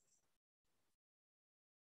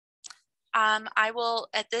 I will,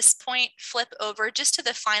 at this point, flip over just to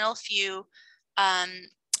the final few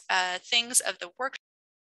things of the work.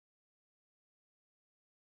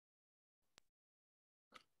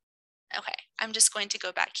 Okay, I'm just going to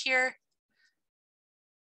go back here.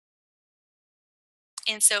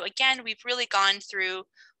 And so again, we've really gone through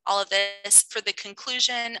all of this for the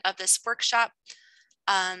conclusion of this workshop.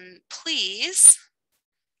 Please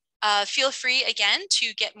feel free again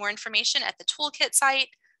to get more information at the toolkit site.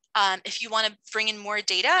 If you want to bring in more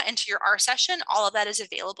data into your R session, all of that is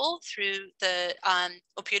available through the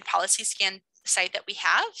opioid policy scan site that we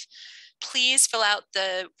have. Please fill out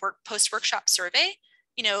the post-workshop survey.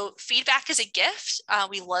 Feedback is a gift.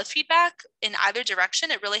 We love feedback in either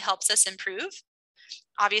direction. It really helps us improve.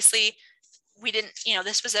 Obviously, we didn't,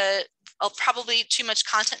 this was a probably too much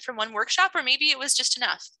content from one workshop, or maybe it was just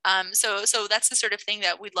enough. So that's the sort of thing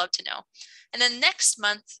that we'd love to know. And then next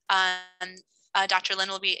month, Dr. Lynn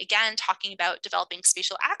will be again talking about developing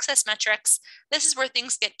spatial access metrics. This is where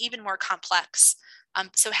things get even more complex.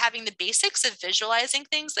 So having the basics of visualizing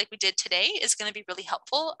things like we did today is going to be really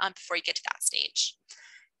helpful before you get to that stage.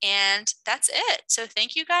 And that's it. So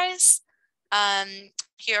thank you guys.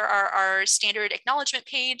 Here are our standard acknowledgement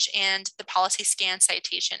page and the policy scan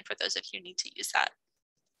citation for those of you who need to use that.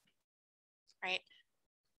 Right.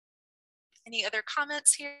 Any other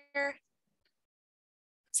comments here?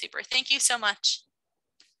 Super. Thank you so much.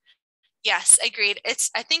 Yes, agreed.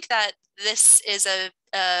 I think that this is a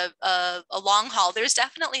long haul. There's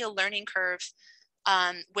definitely a learning curve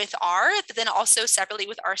with R, but then also separately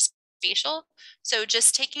with R Spatial. So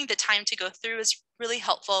just taking the time to go through is really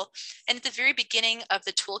helpful. And at the very beginning of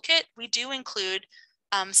the toolkit, we do include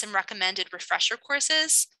some recommended refresher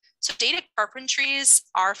courses. So data carpentries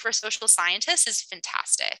R for social scientists is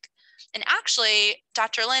fantastic. And actually,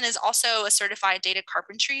 Dr. Lynn is also a certified data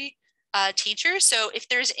carpentry teacher. So if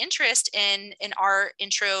there's interest in our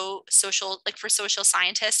intro social, like for social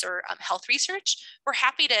scientists or health research, we're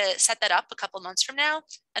happy to set that up a couple months from now.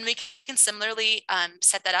 And we can similarly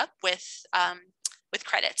set that up with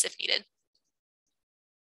credits if needed.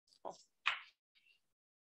 Cool.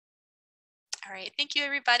 All right, thank you,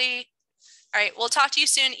 everybody. All right, we'll talk to you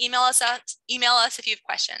soon. Email us if you have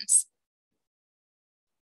questions.